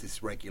 where it's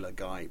this regular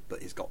guy,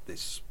 but he's got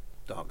this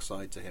dark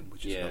side to him,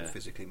 which is not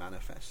physically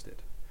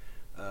manifested.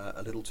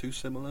 A little too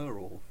similar,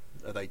 or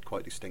are they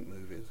quite distinct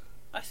movies?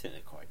 I think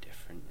they're quite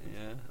different.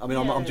 Yeah, I mean,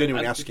 I'm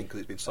genuinely asking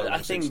because it's been so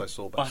long since I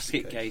saw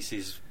Basket Case.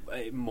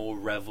 It more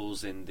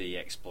revels in the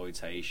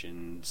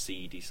exploitation,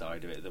 seedy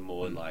side of it. The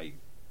more like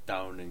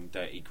down in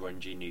dirty,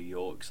 grungy New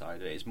York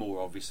side. It's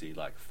more obviously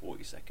like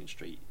 42nd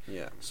Street.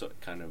 Yeah. So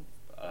kind of,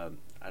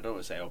 I don't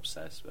want to say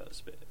obsessed, but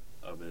it's a bit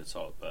over the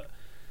top. But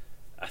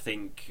I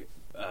think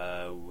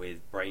with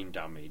Brain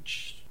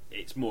Damage,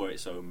 it's more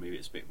its own movie.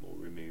 It's a bit more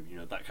removed. You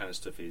know, that kind of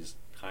stuff is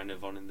kind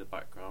of on in the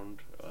background,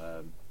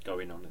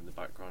 going on in the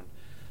background.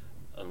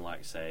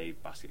 Unlike, say,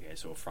 Basket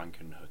Case or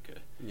Frankenhooker.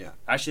 Yeah.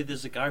 Actually,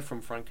 there's a guy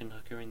from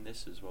Frankenhooker in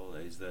this as well.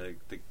 He's the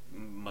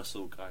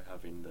muscle guy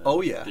having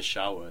the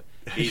shower.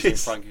 He's in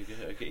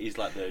Frankenhooker. He's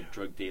like the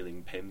drug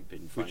dealing pimp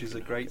in Frankenhooker. Which is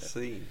a great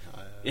scene.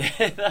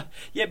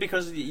 Yeah,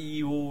 because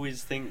you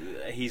always think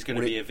that he's going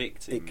to be a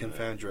victim. It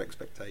confounds your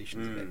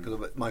expectations a bit.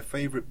 Because my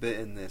favourite bit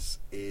in this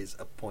is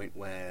a point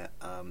where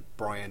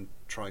Brian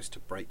tries to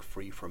break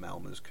free from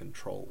Elmer's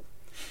control.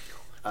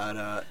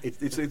 And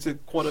it's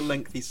quite a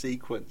lengthy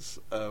sequence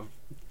of,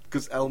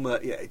 because Elmer,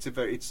 it's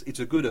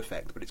a good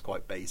effect, but it's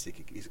quite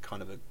basic. He's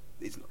kind of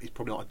he's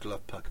probably not a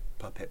glove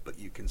puppet, but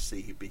you can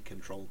see he'd be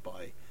controlled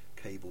by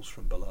cables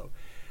from below.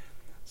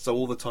 So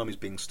all the time he's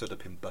being stood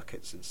up in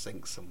buckets and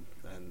sinks and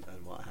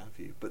what have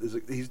you. But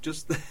he's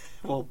just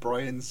while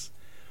Brian's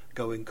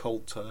going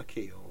cold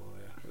turkey,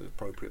 or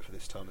appropriate for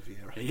this time of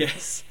year.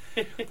 Yes.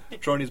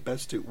 Trying his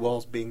best to,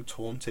 whilst being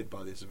taunted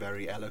by this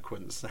very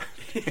eloquent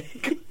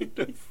kind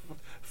of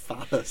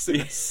phallus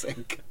in a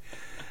sink.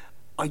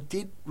 I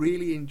did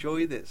really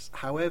enjoy this.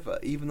 However,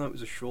 even though it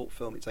was a short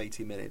film, it's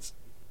 80 minutes,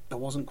 there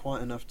wasn't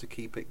quite enough to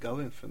keep it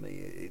going for me.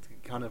 It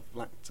kind of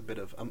lacked a bit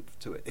of oomph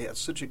to it. It had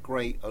such a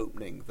great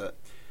opening that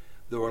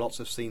there were lots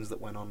of scenes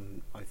that went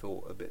on, I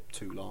thought, a bit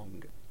too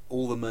long.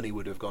 All the money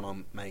would have gone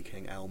on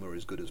making Elmer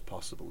as good as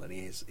possible, and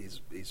he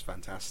is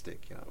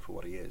fantastic, you know, for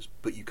what he is.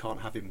 But you can't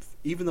have him,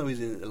 even though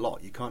he's in it a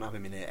lot, you can't have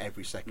him in it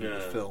every second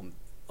of the film.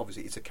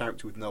 Obviously, it's a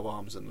character with no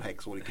arms and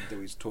legs. All he can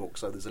do is talk,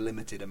 so there's a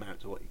limited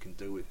amount to what you can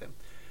do with him.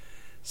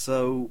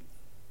 So,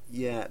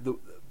 yeah,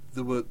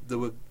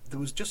 there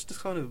was just a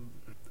kind of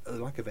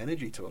a lack of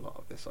energy to a lot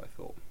of this, I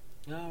thought.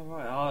 Oh,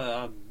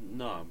 right.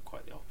 No, I'm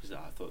quite the opposite.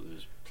 I thought there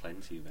was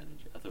plenty of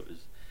energy. I thought it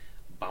was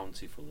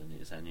bountiful in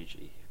its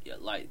energy. Yeah,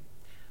 like,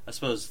 I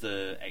suppose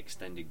the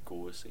extended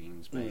gore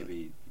scenes,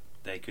 maybe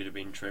they could have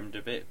been trimmed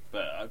a bit,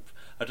 but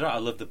I don't know. I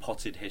love the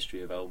potted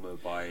history of Elmer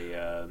by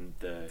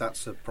the.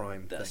 That's a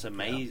prime. That's thing,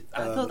 amazing.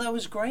 yeah. I thought that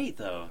was great,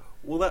 though.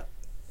 Well,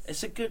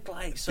 it's a good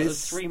sort of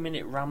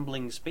 3-minute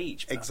rambling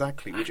speech.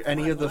 Exactly, which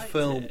any other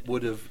film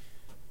would have,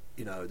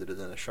 you know, that had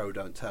done a show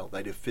don't tell.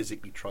 They'd have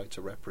physically tried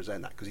to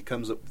represent that, because he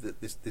comes up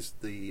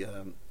with the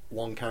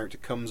one character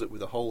comes up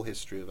with a whole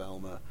history of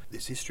Elmer,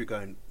 this history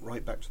going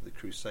right back to the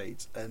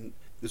Crusades, and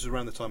this was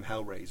around the time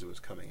Hellraiser was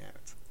coming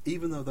out.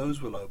 Even though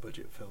those were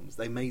low-budget films,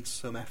 they made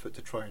some effort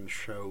to try and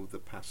show the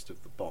past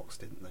of the box,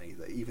 didn't they?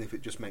 Even if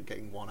it just meant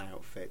getting one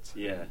outfit,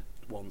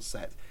 one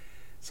set.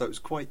 So it was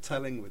quite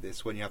telling with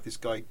this, when you have this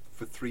guy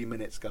for 3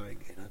 minutes going,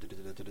 you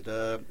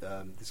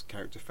know, this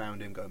character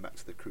found him, going back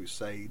to the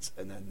Crusades,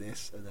 and then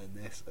this, and then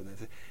this, and then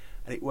this.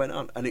 And it went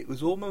on, and it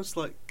was almost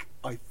like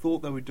I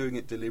thought they were doing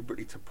it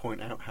deliberately to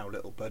point out how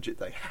little budget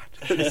they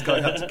had. This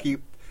guy had to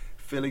keep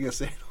filling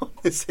us in on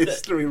this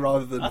history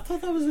rather than. I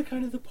thought that was the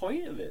kind of the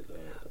point of it,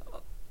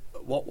 though.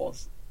 What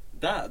was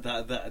that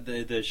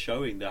they're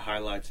showing, they're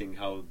highlighting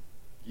how,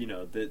 you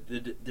know,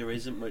 there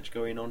isn't much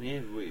going on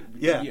here.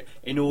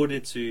 In order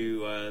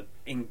to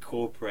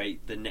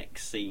incorporate the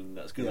next scene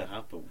that's going to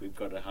happen, we've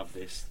got to have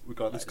this. We've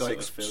got this guy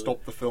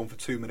stop the film for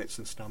 2 minutes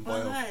and stand by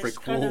a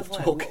brick kind wall of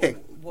like, talking.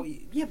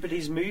 Yeah, but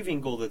he's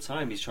moving all the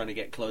time. He's trying to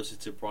get closer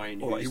to Brian.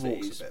 He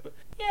walks a bit.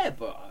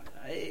 But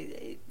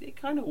it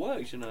kind of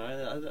works, you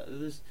know.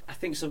 I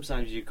think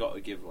sometimes you've got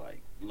to give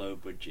like low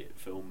budget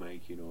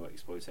filmmaking or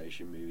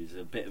exploitation movies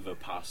a bit of a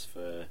pass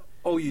for.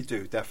 Oh, you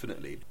do,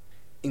 definitely.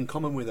 In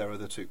common with our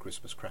other two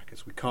Christmas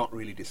crackers, we can't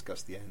really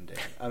discuss the ending.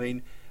 I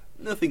mean,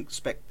 nothing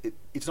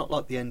it's not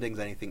like the ending's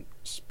anything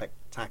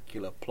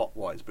spectacular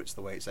plot-wise, but it's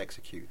the way it's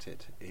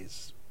executed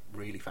is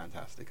really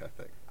fantastic, I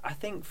think. I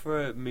think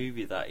for a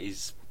movie that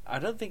is, I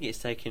don't think it's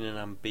taking an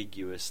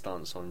ambiguous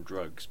stance on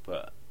drugs,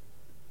 but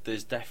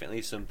there's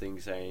definitely something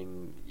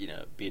saying, you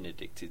know, being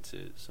addicted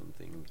to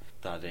something,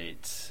 that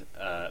it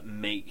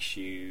makes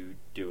you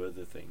do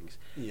other things.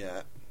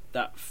 Yeah.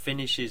 That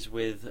finishes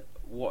with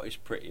what is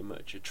pretty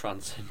much a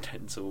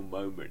transcendental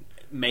moment.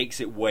 It makes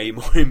it way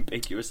more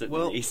ambiguous than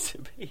it needs to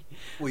be.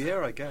 Well, yeah,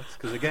 I guess.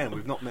 Because, again,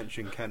 we've not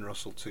mentioned Ken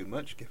Russell too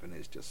much, given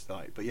his just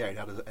died. But, yeah, it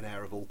had an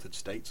air of Altered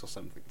States or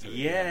something to it.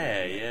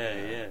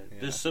 Yeah.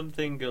 There's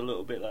something a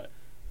little bit like,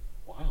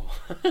 wow.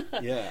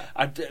 Yeah.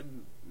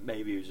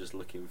 Maybe he was just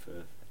looking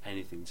for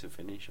anything to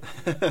finish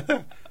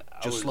on.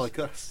 Just like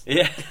us.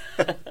 Yeah.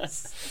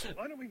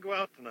 Why don't we go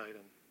out tonight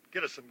and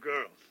get us some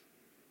girls?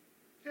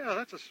 Yeah,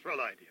 that's a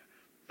swell idea.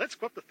 Let's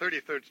go up to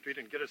 33rd Street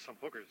and get us some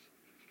hookers.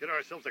 Get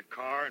ourselves a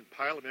car and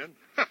pile them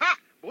in.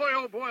 Boy,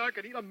 oh boy, I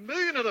could eat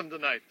 1,000,000 of them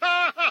tonight.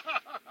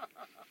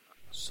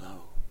 So,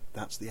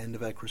 that's the end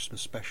of our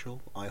Christmas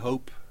special. I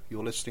hope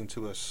you're listening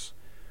to us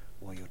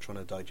while you're trying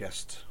to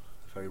digest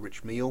a very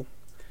rich meal.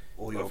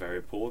 Or a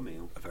very poor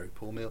meal. A very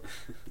poor meal.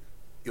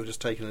 you're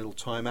just taking a little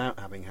time out,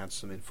 having had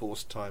some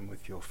enforced time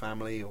with your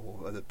family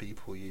or other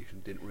people you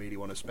didn't really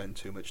want to spend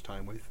too much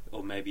time with.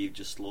 Or maybe you've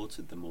just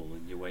slaughtered them all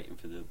and you're waiting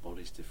for the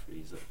bodies to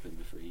freeze up in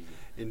the freezer.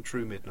 In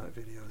true Midnight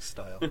Video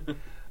style.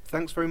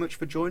 Thanks very much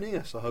for joining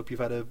us. I hope you've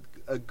had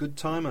a good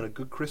time and a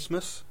good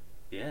Christmas.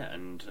 Yeah,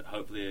 and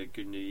hopefully a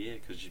good New Year,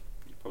 because you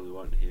probably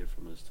won't hear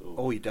from us till...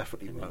 Oh, you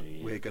definitely won't.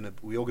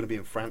 We're all going to be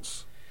in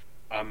France.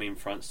 I'm in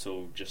France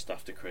till just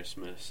after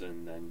Christmas,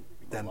 and then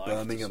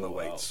Birmingham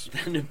awaits.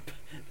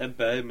 then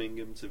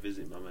Birmingham to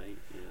visit my mate.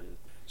 Yeah.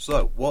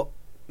 So what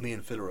me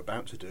and Phil are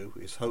about to do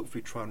is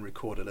hopefully try and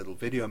record a little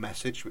video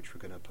message, which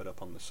we're going to put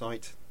up on the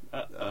site.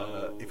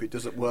 If it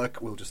doesn't work,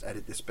 we'll just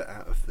edit this bit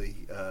out of the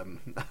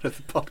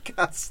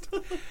podcast.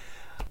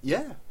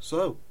 Yeah.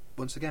 So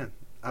once again,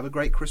 have a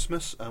great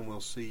Christmas, and we'll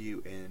see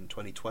you in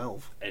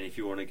 2012. And if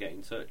you want to get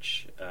in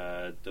touch,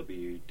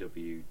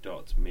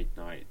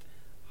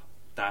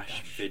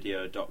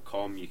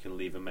 www.midnight-video.com. You can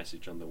leave a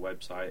message on the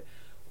website,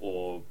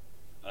 or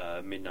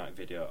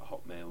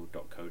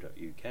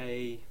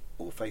midnightvideo@hotmail.co.uk,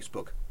 or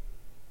Facebook.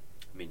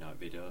 Midnight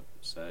Video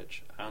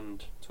search,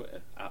 and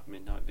Twitter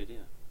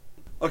 @MidnightVideo.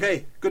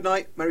 Okay, good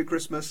night, Merry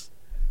Christmas.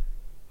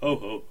 Ho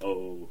ho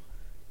ho.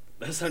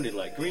 That sounded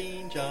like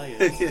Green Giant.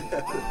 Let's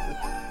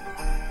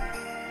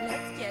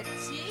get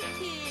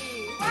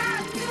cheeky.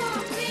 1, 2,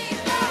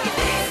 3,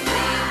 4.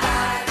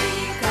 Everybody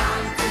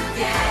come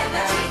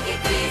together. Cheeky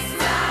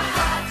Christmas,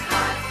 hot,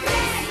 hot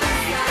Christmas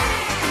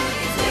night.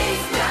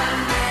 Christmas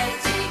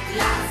magic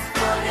lasts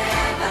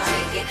forever.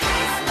 Cheeky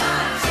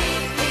Christmas,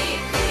 cheeky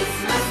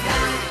Christmas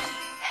night.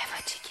 Have a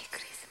cheeky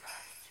Christmas.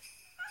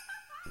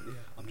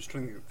 Yeah, I'm just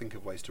trying to think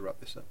of ways to wrap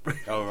this up.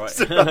 Oh, right.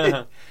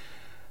 Sorry.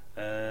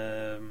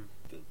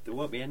 There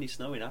won't be any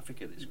snow in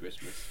Africa this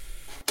Christmas.